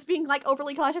around, just being like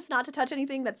overly cautious not to touch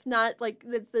anything that's not like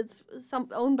that's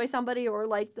owned by somebody, or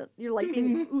like you're like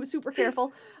being super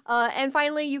careful. And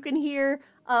finally, you can hear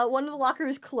one of the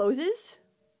lockers closes,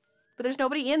 but there's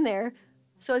nobody in there.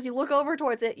 So as you look over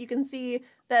towards it, you can see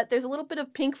that there's a little bit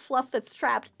of pink fluff that's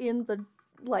trapped in the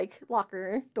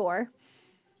locker door.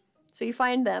 So you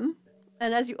find them.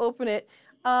 And as you open it,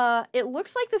 it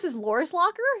looks like this is Laura's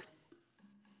locker.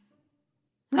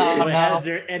 Is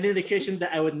there any indication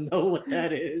that I would know what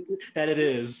that is? That it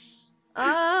is.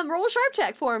 Roll a sharp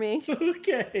check for me.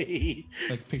 Okay.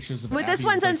 It's like pictures of with Abby this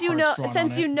one, with, like,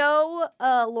 since you know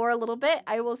Laura a little bit,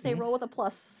 I will say roll with a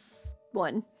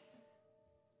 +1.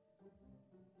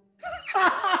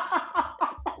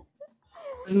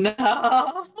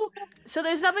 No. So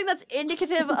there's nothing that's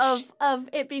indicative of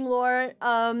it being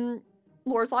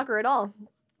Laura's locker at all.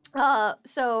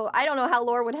 So I don't know how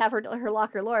Laura would have her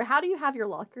locker. Laura, how do you have your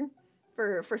locker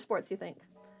for sports, you think?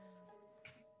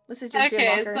 This is your gym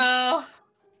locker. Okay, so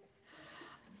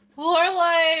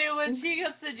Lorelai, when she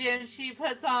goes to the gym, she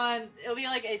puts on, it'll be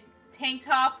like a tank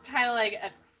top, kind of like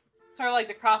sort of like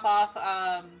the crop off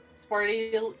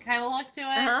sporty kind of look to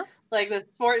it. Like the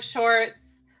sports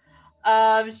shorts.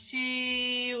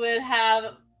 She would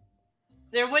have,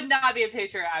 there would not be a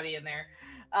picture of Abby in there.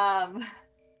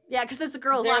 Yeah, because it's a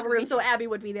girls' locker room, so Abby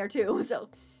would be there too. So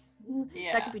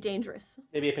that could be dangerous.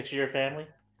 Maybe a picture of your family?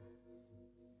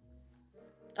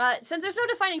 Since there's no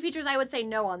defining features, I would say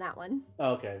no on that one.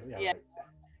 Oh, okay. Yeah. Right.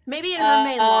 Maybe in her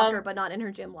main locker, but not in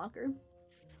her gym locker.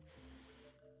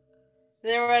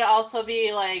 There would also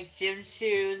be like gym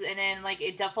shoes, and then like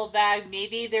a duffel bag.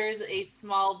 Maybe there's a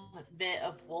small bit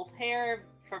of wolf hair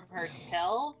from her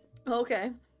tail.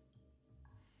 Okay.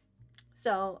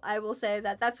 So I will say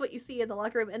that that's what you see in the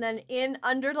locker room, and then in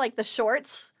under like the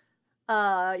shorts,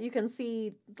 you can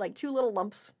see like 2 little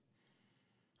lumps.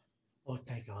 Oh,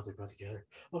 thank God they got together.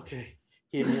 Okay.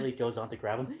 He immediately goes on to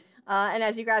grab them. And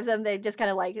as you grab them, they just kind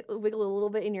of like wiggle a little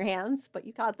bit in your hands, but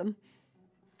you caught them.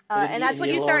 And that's when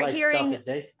you start hearing. Stuff, did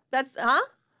they? That's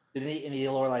Didn't eat any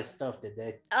Lorelai stuff, did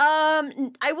they?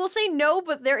 I will say no,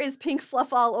 but there is pink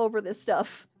fluff all over this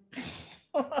stuff.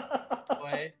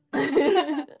 Boy.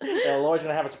 Yeah, Laura's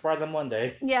gonna have a surprise on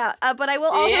Monday. Yeah, but I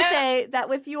will also say that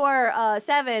with your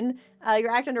 7,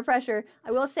 your act under pressure,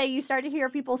 I will say you start to hear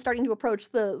people starting to approach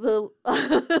the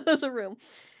the room.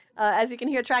 As you can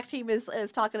hear, track team is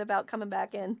talking about coming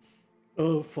back in.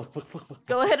 Oh, fuck.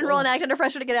 Go ahead and roll an act under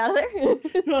pressure to get out of there.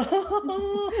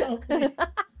 Okay.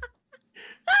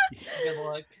 Good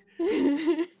luck.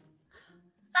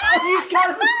 Oh, you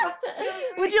got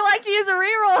Would you like to use a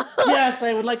reroll? Yes,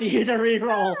 I would like to use a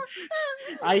reroll.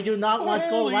 I do not want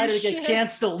Skull Holy Rider to get shit.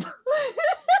 canceled.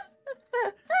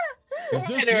 Is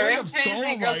this the end of Skull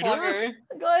Rider?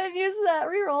 Go ahead and use that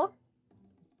reroll.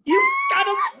 You got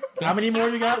him. How many more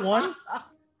you got? One?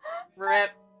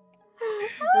 Rip.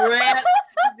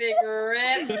 Big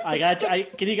rip.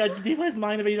 Can you guys do you guys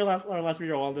mind if we do our last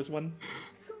reroll on this one?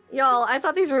 Y'all, I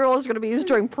thought these rerolls were going to be used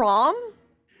during prom.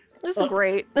 This is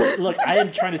great. Look, I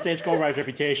am trying to save Skull Rider's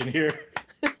reputation here.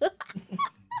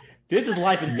 This is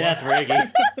life and death, Reggie.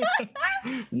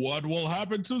 What will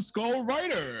happen to Skull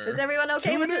Rider? Is everyone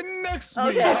okay Tune with it? in next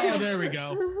Okay. week. Oh, there we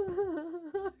go.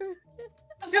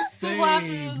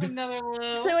 Saved. Another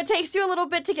low. So it takes you a little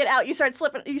bit to get out. You start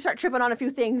slipping. You start tripping on a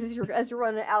few things as you're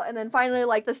running out, and then finally,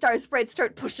 like the star sprites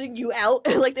start pushing you out,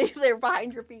 like they're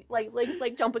behind your feet, like legs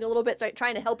like jumping a little bit,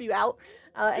 trying to help you out,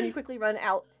 and you quickly run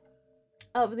out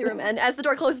of the room. And as the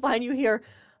door closes behind you, hear,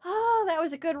 "Oh, that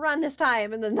was a good run this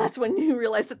time." And then that's when you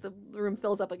realize that the room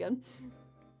fills up again.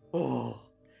 Oh.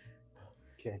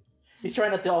 Okay. He's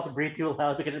trying not to also breathe too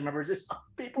loud because remember there's some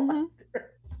people out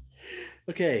there.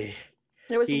 Okay.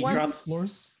 There was He one. drops-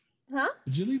 Floor's. Huh?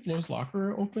 Did you leave Floor's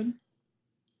locker open?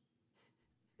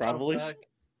 Probably. Fuck.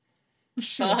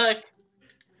 Shit.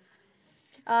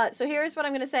 So here's what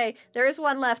I'm gonna say. There is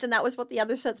one left, and that was what the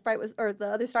other set sprite was, or the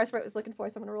other star sprite was looking for.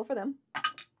 So I'm gonna roll for them.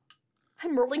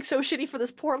 I'm rolling so shitty for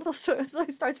this poor little star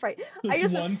sprite.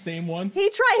 Same one. He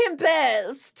try him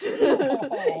best.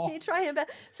 Aw. He try him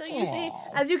best. So you see, Aw.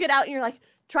 as you get out and you're like,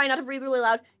 trying not to breathe really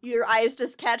loud, your eyes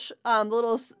just catch the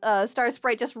little star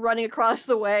sprite just running across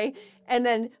the way and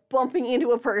then bumping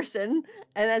into a person.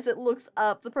 And as it looks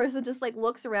up, the person just like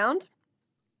looks around,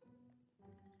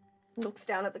 looks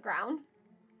down at the ground,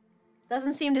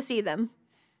 doesn't seem to see them.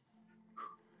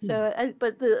 So,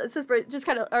 but the sprite just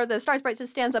kind of, or the star sprite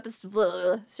just stands up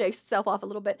and shakes itself off a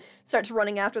little bit, starts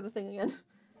running after the thing again.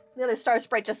 The other star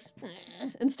sprite just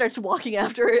and starts walking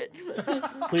after it.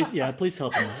 Please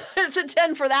help me. It's a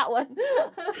 10 for that one.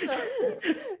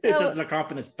 It's a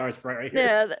confident star sprite right here.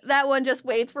 Yeah, that one just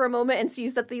waits for a moment and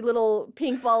sees that the little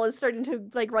pink ball is starting to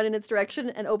like run in its direction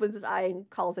and opens its eye and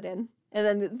calls it in. And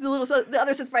then the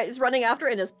other sprite is running after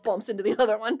it and just bumps into the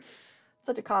other one.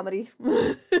 Such a comedy.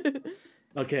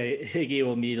 Okay, Higgy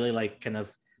will immediately like kind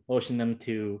of motion them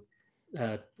to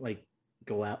like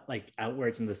go out like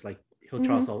outwards and just like he'll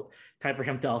try also time for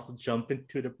him to also jump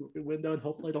into the window and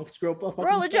hopefully don't screw up.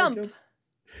 Roll a jump.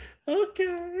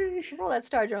 Okay. Roll that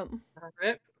star jump.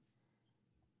 Rip.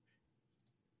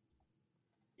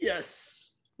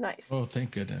 Yes. Nice. Oh,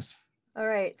 thank goodness. All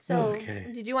right. So, Okay.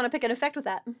 did you want to pick an effect with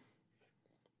that?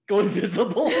 Go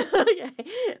invisible. Okay.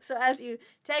 So as you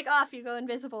take off, you go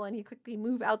invisible and you quickly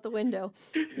move out the window,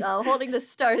 holding the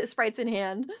star sprites in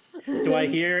hand. Do I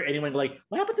hear anyone like,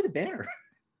 what happened to the banner?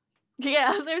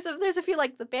 Yeah, there's a few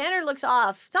like the banner looks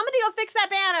off. Somebody go fix that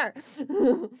banner.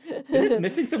 Is it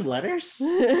missing some letters?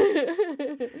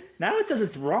 Now it says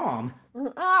it's wrong.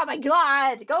 Oh my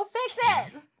god, go fix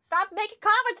it! Stop making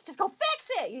comments, just go fix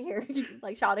it! You hear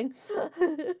like shouting.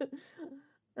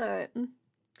 Alright.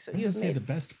 So What you does it say? made, The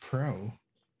best pro.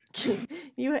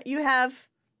 you have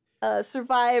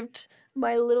survived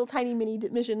my little tiny mini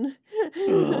mission.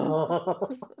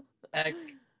 Heck.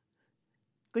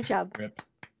 Good job. Rip.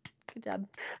 Good job.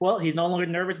 Well, he's no longer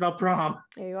nervous about prom.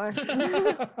 There you are.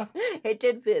 It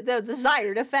did the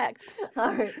desired effect.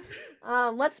 All right.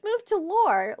 Let's move to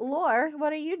Lore. Lore,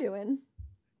 what are you doing?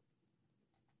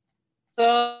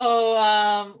 So,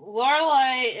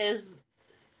 Lorelai is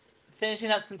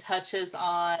finishing up some touches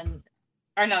on,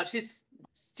 or no, she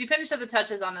finished up the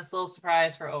touches on this little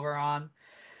surprise for Oberon,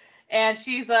 and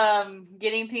she's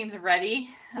getting things ready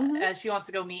as she wants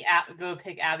to go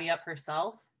pick Abby up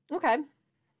herself. Okay.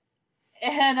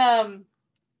 And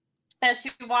as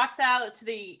she walks out to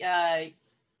the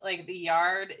like the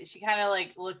yard, she kind of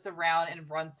like looks around and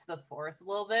runs to the forest a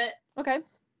little bit. Okay.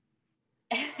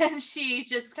 And she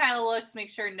just kind of looks, make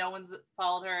sure no one's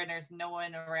followed her and there's no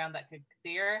one around that could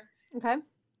see her. Okay.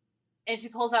 And she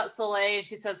pulls out Soleil and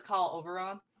she says, "Call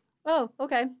Oberon." Oh,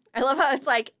 okay. I love how it's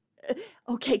like,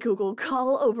 okay, Google,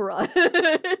 call Oberon.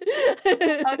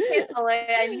 Okay, Soleil,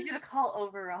 I need you to call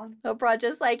Oberon. Oberon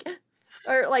just like,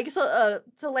 or like, Soleil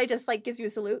just like gives you a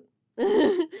salute.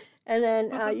 And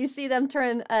then you see them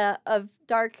turn of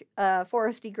dark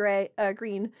foresty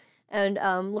green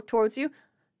and look towards you.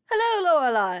 Hello,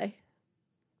 Lorelai.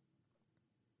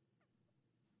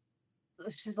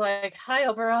 She's like, "Hi,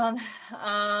 Oberon.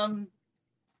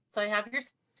 So I have your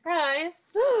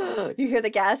Surprise. You hear the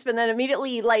gasp, and then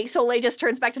immediately, like, Soleil just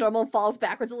turns back to normal and falls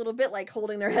backwards a little bit, like,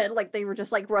 holding their head, like they were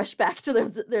just, like, rushed back to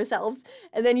their selves.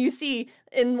 And then you see,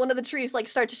 in one of the trees, like,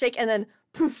 start to shake, and then,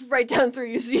 poof, right down through,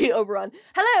 you see Oberon.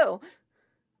 Hello!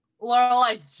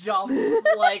 Lorelai jumps,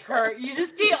 like, her. You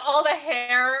just see all the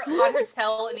hair on her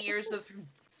tail and ears just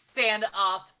stand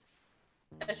up.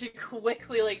 As she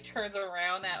quickly, like, turns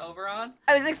around at Oberon.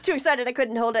 I was too excited, I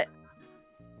couldn't hold it.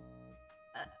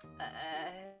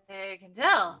 I can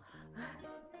tell.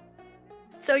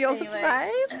 So you're Anyway.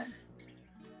 surprised?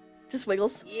 Just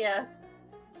wiggles. Yes.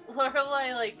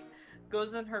 Lorelai, like,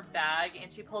 goes in her bag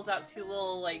and she pulls out two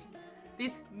little, like,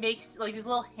 these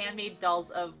little handmade dolls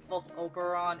of both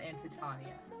Oberon and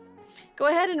Titania. Go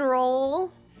ahead and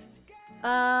roll.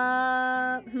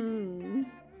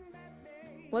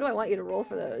 What do I want you to roll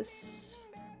for those?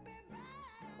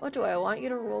 What do I want you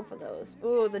to roll for those?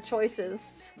 Ooh, the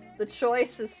choices. The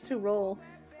choices to roll.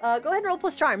 Go ahead and roll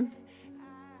plus charm.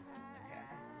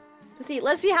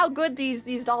 Let's see how good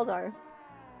these dolls are.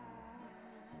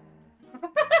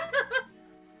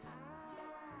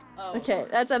 Oh. Okay,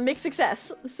 that's a mixed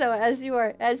success. So as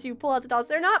you pull out the dolls,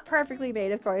 they're not perfectly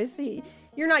made, of course.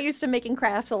 You're not used to making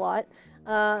crafts a lot.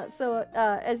 So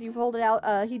as you hold it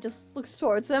out, he just looks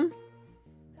towards them.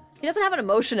 He doesn't have an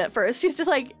emotion at first. He's just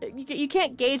like, you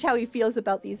can't gauge how he feels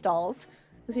about these dolls,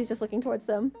 because he's just looking towards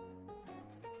them.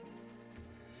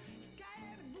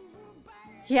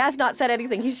 He has not said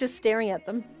anything. He's just staring at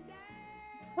them.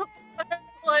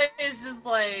 Like, it's just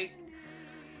like,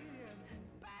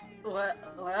 what?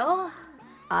 Well,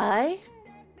 I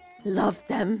love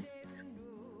them.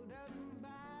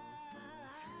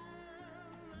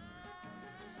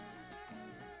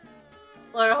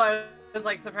 Lorelai was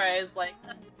like surprised, like,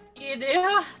 you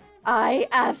do? I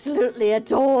absolutely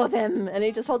adore them. And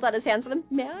he just holds out his hands for them.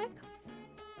 May I?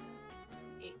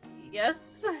 Yes.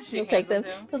 He'll take them.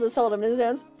 He'll just hold them in his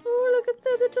hands. Oh, look at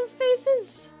their little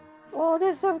faces. Oh,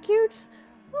 they're so cute.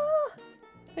 Oh,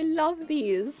 I love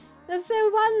these. They're so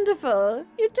wonderful.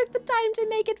 You took the time to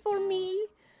make it for me.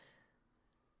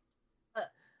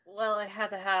 Well, I had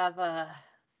to have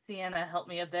Sienna help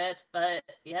me a bit, but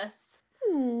yes.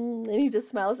 And he just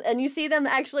smiles. And you see them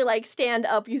actually, like, stand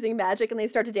up using magic, and they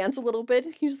start to dance a little bit.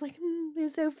 You're just like, they're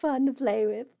so fun to play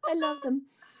with. I love them.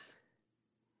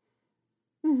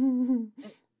 I'm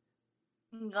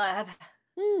glad.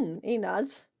 He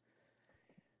nods.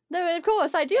 Though, of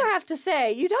course, I do have to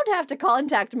say, you don't have to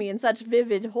contact me in such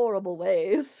vivid, horrible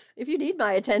ways. If you need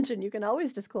my attention, you can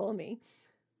always just call me.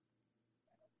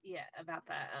 Yeah, about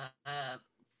that.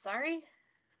 Sorry?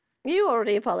 You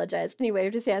already apologized, and he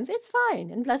waved his hands. It's fine,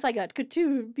 and plus I got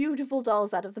two beautiful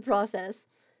dolls out of the process.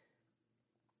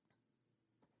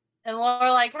 And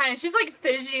Lorelai she's like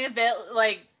fidgeting a bit,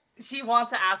 like she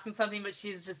wants to ask him something, but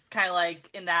she's just kind of like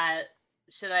in that,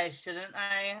 should I, shouldn't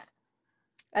I?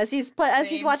 As he's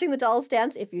watching the dolls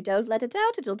dance, if you don't let it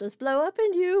out, it'll just blow up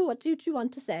in you. What did you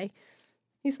want to say?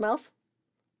 He smiles.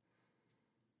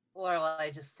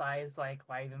 Lorelai just sighs, like,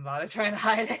 why even bother trying to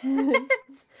hide it?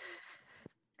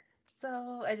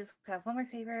 So I just have one more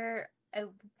favor. I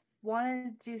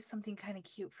want to do something kind of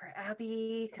cute for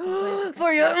Abby.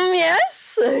 For you?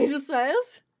 Yes? He just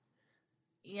smiles.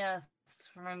 Yes,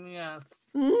 yes.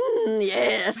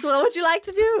 Yes. What would you like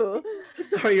to do?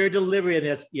 Sorry, your delivery and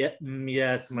yes, yeah,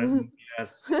 yes,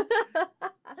 yes.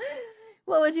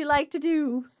 What would you like to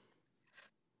do?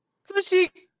 So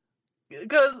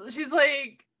she's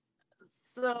like,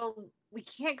 so we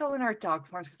can't go in our dog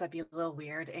forms because that'd be a little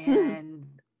weird, and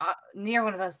near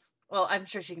one of us, well, I'm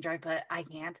sure she can drive, but I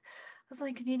can't. I was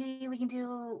like, maybe we can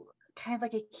do kind of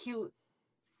like a cute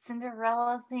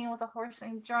Cinderella thing with a horse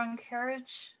and drawn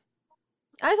carriage.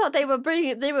 I thought they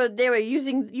were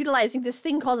utilizing this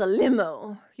thing called a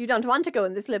limo. You don't want to go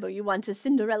in this limo. You want a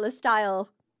Cinderella style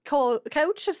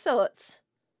coach of sorts.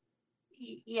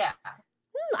 Yeah.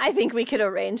 I think we could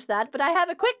arrange that, but I have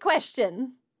a quick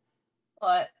question.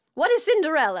 What? What is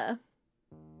Cinderella?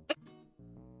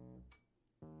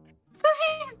 So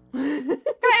she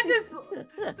kind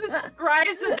of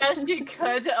describes the best she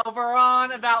could to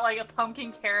Oberon about like a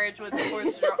pumpkin carriage with the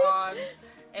horse drawn,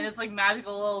 and it's like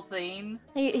magical little thing.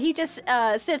 He just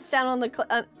sits down on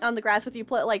the grass with you,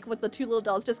 like with the two little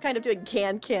dolls, just kind of doing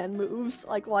can moves,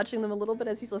 like watching them a little bit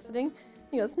as he's listening.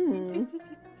 He goes,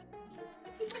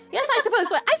 Yes,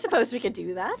 I suppose we could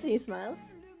do that. And he smiles.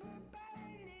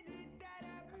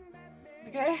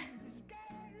 Okay.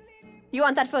 You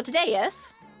want that for today,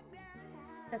 yes?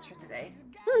 That's for today.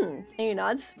 And he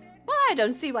nods. Well, I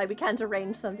don't see why we can't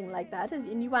arrange something like that.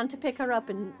 And you want to pick her up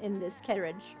in this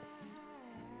carriage.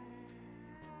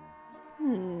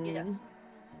 Yes.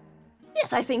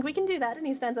 Yes, I think we can do that. And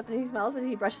he stands up and he smiles as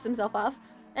he brushes himself off.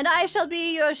 And I shall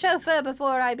be your chauffeur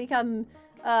before I become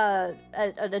an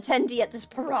attendee at this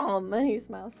prom. And he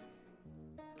smiles.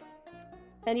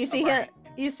 And you see him.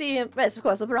 You see him. Yes, of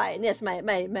course, O'Brien. Yes,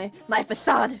 my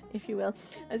facade, if you will.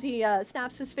 As he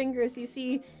snaps his fingers, you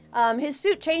see his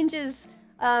suit changes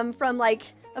from like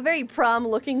a very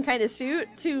prom-looking kind of suit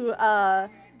to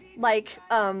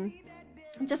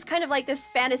just kind of like this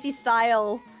fantasy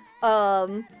style,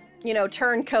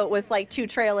 turncoat with like two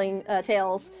trailing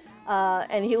tails.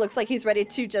 And he looks like he's ready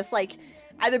to just like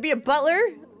either be a butler,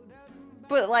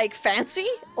 but like fancy,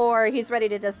 or he's ready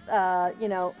to just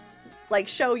like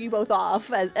show you both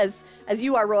off as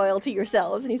you are royalty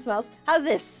yourselves. And he smiles. How's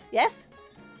this? Yes?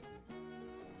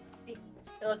 It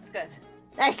looks good.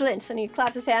 Excellent. And he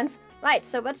claps his hands. Right,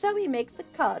 so what shall we make the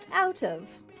cart out of?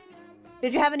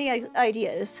 Did you have any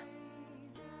ideas?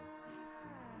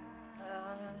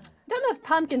 Don't know if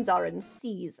pumpkins are in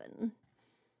season.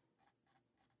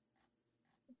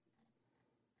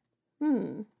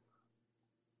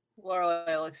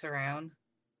 Lorelei looks around.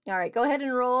 All right, go ahead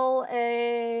and roll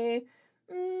a...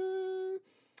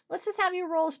 let's just have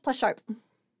you roll plus sharp.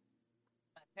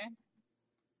 Okay.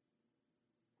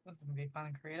 This is going to be fun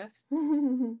and creative.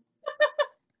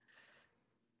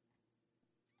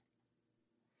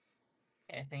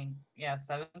 I think,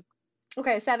 7.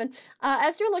 Okay, 7.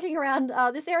 As you're looking around,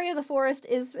 this area of the forest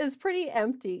is pretty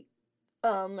empty.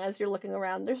 As you're looking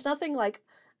around, there's nothing like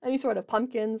any sort of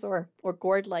pumpkins or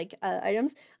gourd-like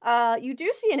items. You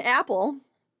do see an apple,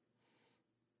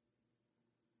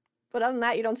 but other than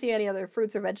that, you don't see any other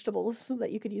fruits or vegetables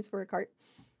that you could use for a cart.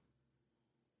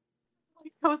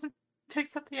 He goes and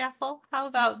picks up the apple. How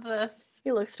about this?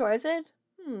 He looks towards it.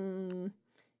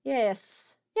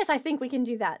 Yes, I think we can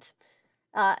do that.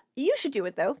 You should do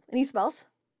it, though. And he smiles.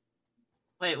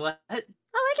 Wait, what? Oh,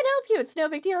 I can help you. It's no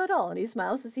big deal at all. And he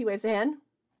smiles as he waves a hand.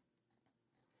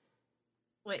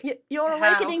 Wait, you're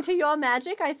awakening to your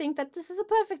magic. I think that this is a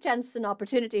perfect chance and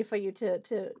opportunity for you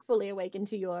to fully awaken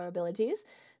to your abilities.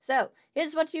 So,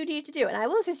 here's what you need to do. And I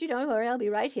will assist you. Don't worry, I'll be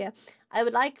right here. I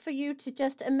would like for you to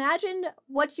just imagine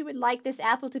what you would like this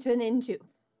apple to turn into.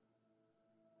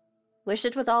 Wish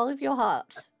it with all of your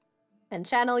heart. And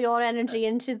channel your energy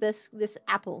into this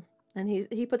apple. And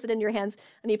he puts it in your hands,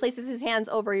 and he places his hands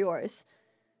over yours.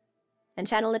 And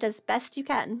channel it as best you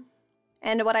can.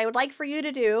 And what I would like for you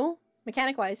to do,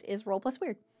 mechanic-wise, is roll plus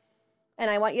weird. And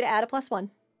I want you to add a +1.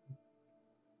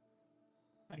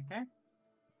 Okay.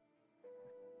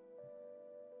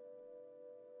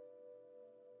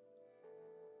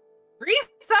 Three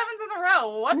 7s in a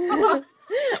row. What the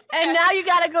And now you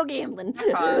gotta go gambling.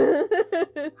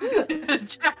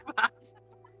 Jackpot.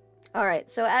 All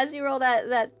right, so as you roll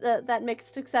that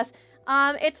mixed success,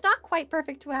 it's not quite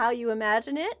perfect to how you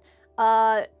imagine it.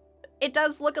 It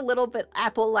does look a little bit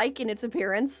apple-like in its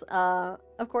appearance,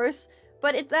 of course,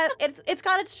 but it's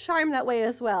got its charm that way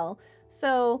as well.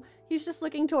 So he's just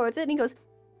looking towards it, and he goes,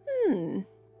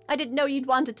 I didn't know you'd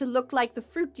want it to look like the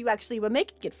fruit you actually were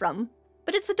making it from,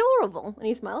 but it's adorable. And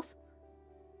he smiles.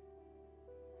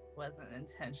 Wasn't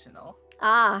intentional.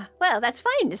 Ah, well, that's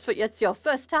fine. It's your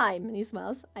first time. And he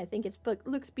smiles. I think it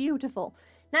looks beautiful.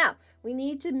 Now, we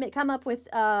need to come up with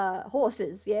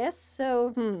horses, yes?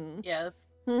 So, Yes.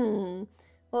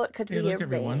 What could we arrange? Look,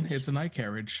 everyone. It's a night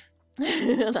carriage.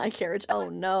 A night carriage. Oh,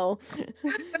 no.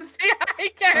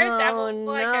 Night carriage. Oh,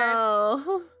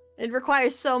 no. It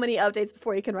requires so many updates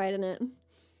before you can ride in it.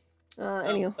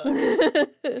 Anyway.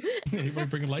 Anybody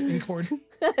bring a lightning cord?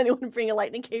 Anyone bring a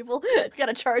lightning cable? You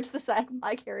gotta charge the side of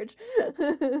my carriage.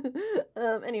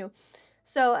 Anyway.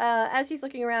 So, as he's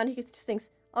looking around, he just thinks,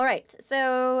 all right,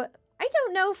 so I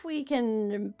don't know if we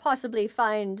can possibly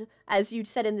find, as you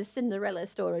said in the Cinderella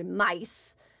story,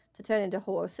 mice to turn into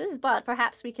horses, but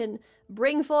perhaps we can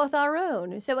bring forth our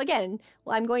own. So again,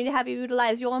 I'm going to have you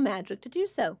utilize your magic to do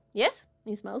so. Yes?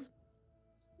 He smiles.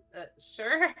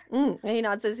 Sure. And he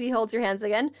nods as he holds your hands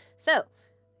again. So,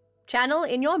 channel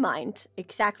in your mind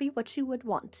exactly what you would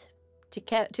want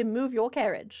to move your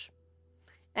carriage.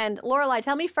 And Lorelei,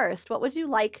 tell me first, what would you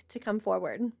like to come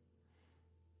forward?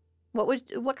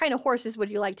 What kind of horses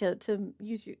would you like to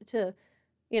use to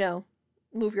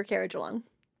move your carriage along?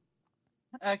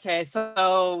 Okay,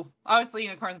 so obviously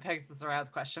unicorns and Pegasus are out of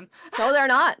the question. No, they're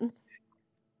not.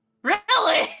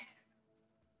 Really?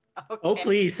 Okay. Oh,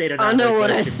 please say that. I know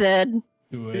what I said.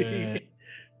 Do it.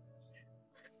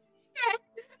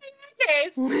 Okay,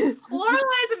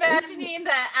 Lorelai's imagining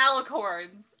the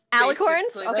alicorns.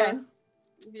 Alicorns? basically. Okay.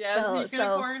 Yeah, So-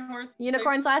 unicorn, horse.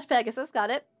 Unicorn / Pegasus, got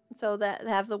it. So that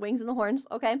have the wings and the horns.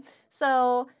 Okay.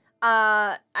 So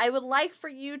I would like for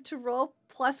you to roll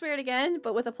plus weird again,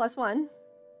 but with a +1.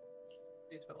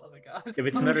 Please, for the love of God. If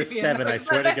it's another 7, I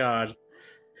swear to God.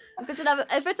 If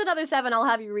it's another 7, I'll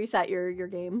have you reset your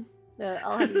game.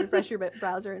 I'll have you refresh your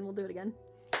browser, and we'll do it again.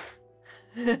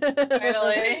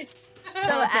 Finally.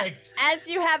 So as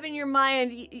you have in your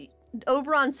mind,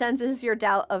 Oberon senses your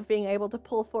doubt of being able to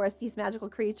pull forth these magical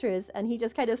creatures, and he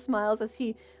just kind of smiles as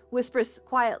he whispers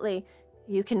quietly,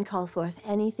 "You can call forth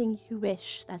anything you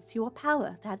wish. That's your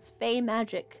power. That's Fey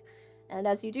magic." And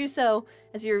as you do so,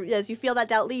 as you feel that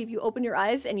doubt leave, you open your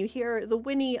eyes and you hear the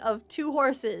whinny of 2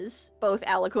 horses, both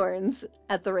alicorns,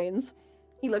 at the reins.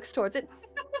 He looks towards it.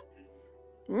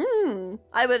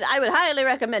 I would highly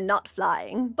recommend not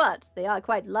flying, but they are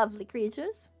quite lovely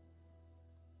creatures.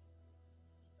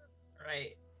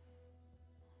 Right.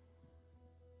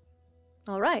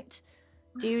 All right.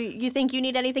 Do you think you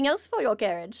need anything else for your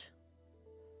carriage?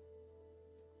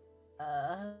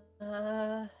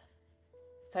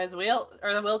 Besides the wheel,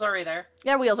 or the wheels already there?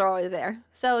 Their wheels are already there.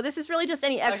 So this is really just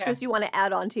any extras Okay. you want to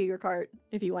add on to your cart,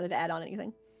 if you wanted to add on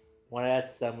anything. Want to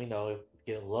ask some,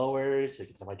 get it lower so you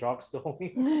get some of my drops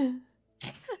going.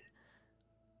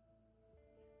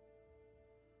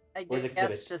 I Where's guess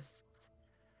exhibit?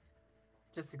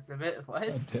 just exhibit. What?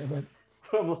 God damn it.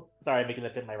 Sorry, I'm making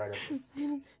that fit my right up.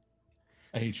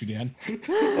 I hate you, Dan.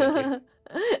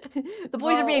 The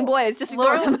boys are being boys. Just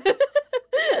ignore Laura- them.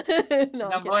 No,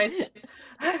 I'm boys. kidding.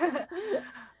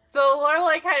 So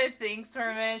Lorelai kind of thinks for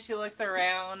a minute. She looks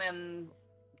around and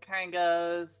kind of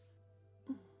goes,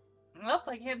 "Nope,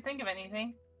 I can't think of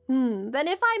anything." Then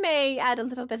if I may add a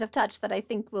little bit of touch that I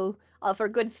think will offer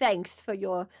good thanks for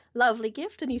your lovely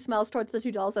gift, and he smiles towards the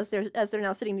 2 dolls as they're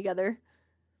now sitting together.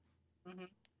 Mhm.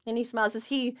 And he smiles as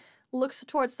he looks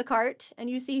towards the cart, and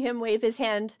you see him wave his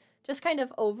hand just kind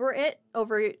of over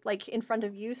like in front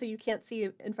of you, so you can't see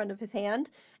in front of his hand.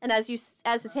 And as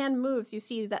his hand moves, you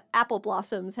see that apple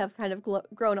blossoms have kind of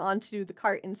grown onto the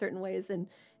cart in certain ways and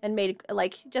made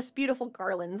like just beautiful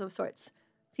garlands of sorts.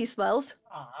 He smiles.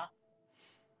 Aw.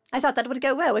 I thought that would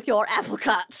go well with your apple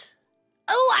cart.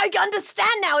 Oh, I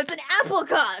understand now. It's an apple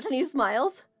cart. And he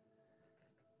smiles.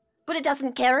 But it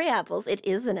doesn't carry apples. It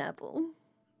is an apple.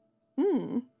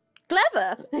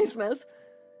 Clever. He smiles.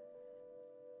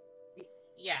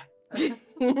 Yeah.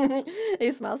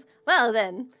 He smiles. Well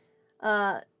then,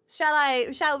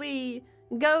 shall we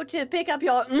go to pick up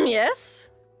your yes?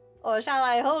 Or shall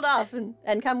I hold off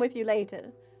and come with you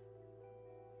later?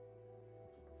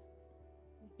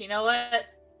 You know what?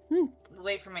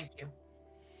 Wait for my cue.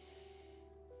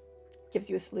 Gives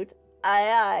you a salute.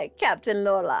 Aye, Captain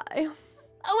Lorelai.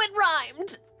 Oh, it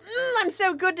rhymed! I'm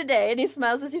so good today. And he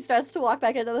smiles as he starts to walk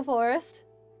back into the forest.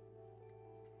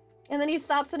 And then he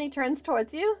stops and he turns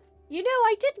towards you. You know,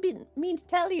 I did mean to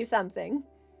tell you something.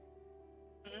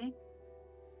 Hmm?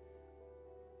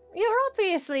 You're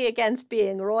obviously against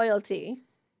being royalty.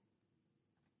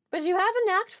 But you have a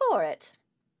knack for it.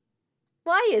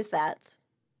 Why is that?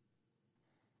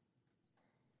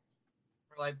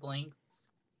 Lorelai blinks.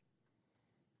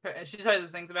 She tries to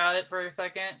think about it for a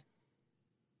second.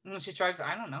 And then she shrugs.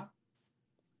 I don't know.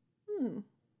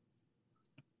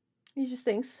 He just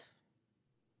thinks.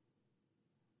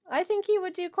 I think you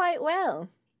would do quite well.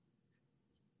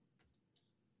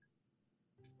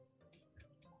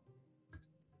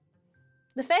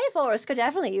 The Fey Forest could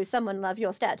definitely use someone of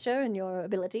your stature and your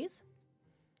abilities.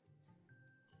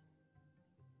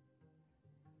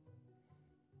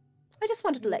 I just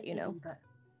wanted to let you know.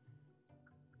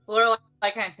 Lorelai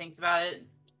kind of thinks about it.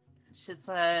 She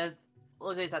says,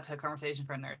 "We'll leave that to a conversation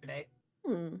for another day."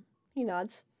 He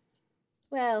nods.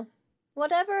 Well,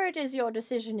 whatever it is your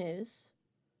decision is,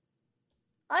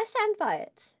 I stand by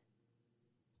it.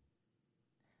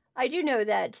 I do know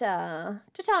that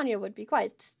Titania would be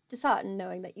quite disheartened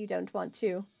knowing that you don't want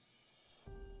to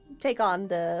take on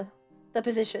the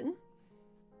position.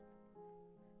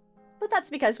 But that's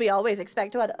because we always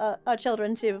expect our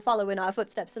children to follow in our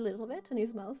footsteps a little bit, and he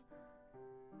smiles.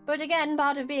 But again,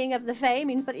 part of being of the Fae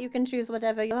means that you can choose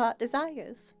whatever your heart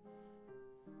desires.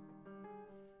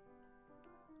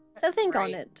 So think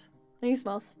on it. And he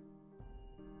smiles.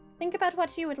 Think about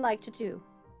what you would like to do.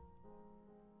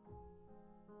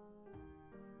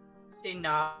 She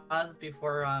nods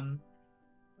before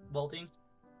bolting.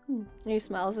 And he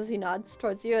smiles as he nods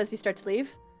towards you as you start to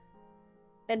leave.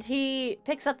 And he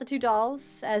picks up the 2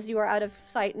 dolls as you are out of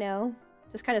sight now,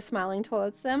 just kind of smiling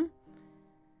towards them.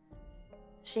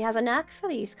 She has a knack for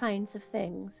these kinds of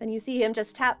things. And you see him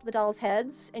just tap the dolls'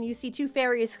 heads, and you see 2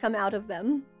 fairies come out of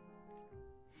them.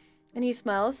 And he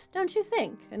smiles, don't you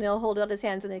think? And he'll hold out his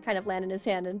hands and they kind of land in his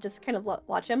hand and just kind of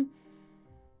watch him.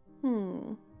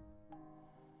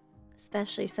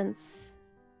 Especially since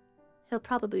he'll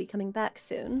probably be coming back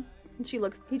soon. And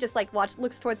he just like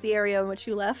looks towards the area in which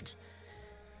you left.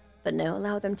 But no,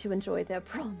 allow them to enjoy their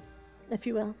prom, if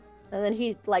you will. And then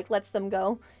he like lets them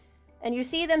go. And you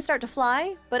see them start to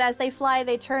fly, but as they fly,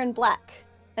 they turn black.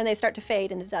 And they start to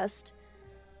fade into dust.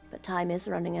 But time is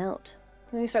running out.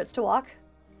 And he starts to walk.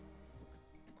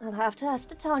 I'll have to ask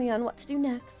Titania on what to do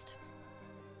next.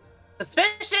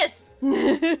 Suspicious!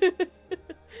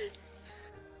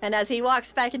 And as he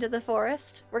walks back into the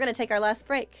forest, we're going to take our last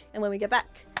break. And when we get back,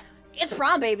 it's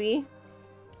prom, baby!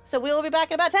 So we'll be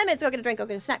back in about 10 minutes. Go get a drink, go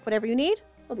get a snack, whatever you need.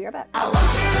 We'll be right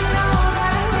back.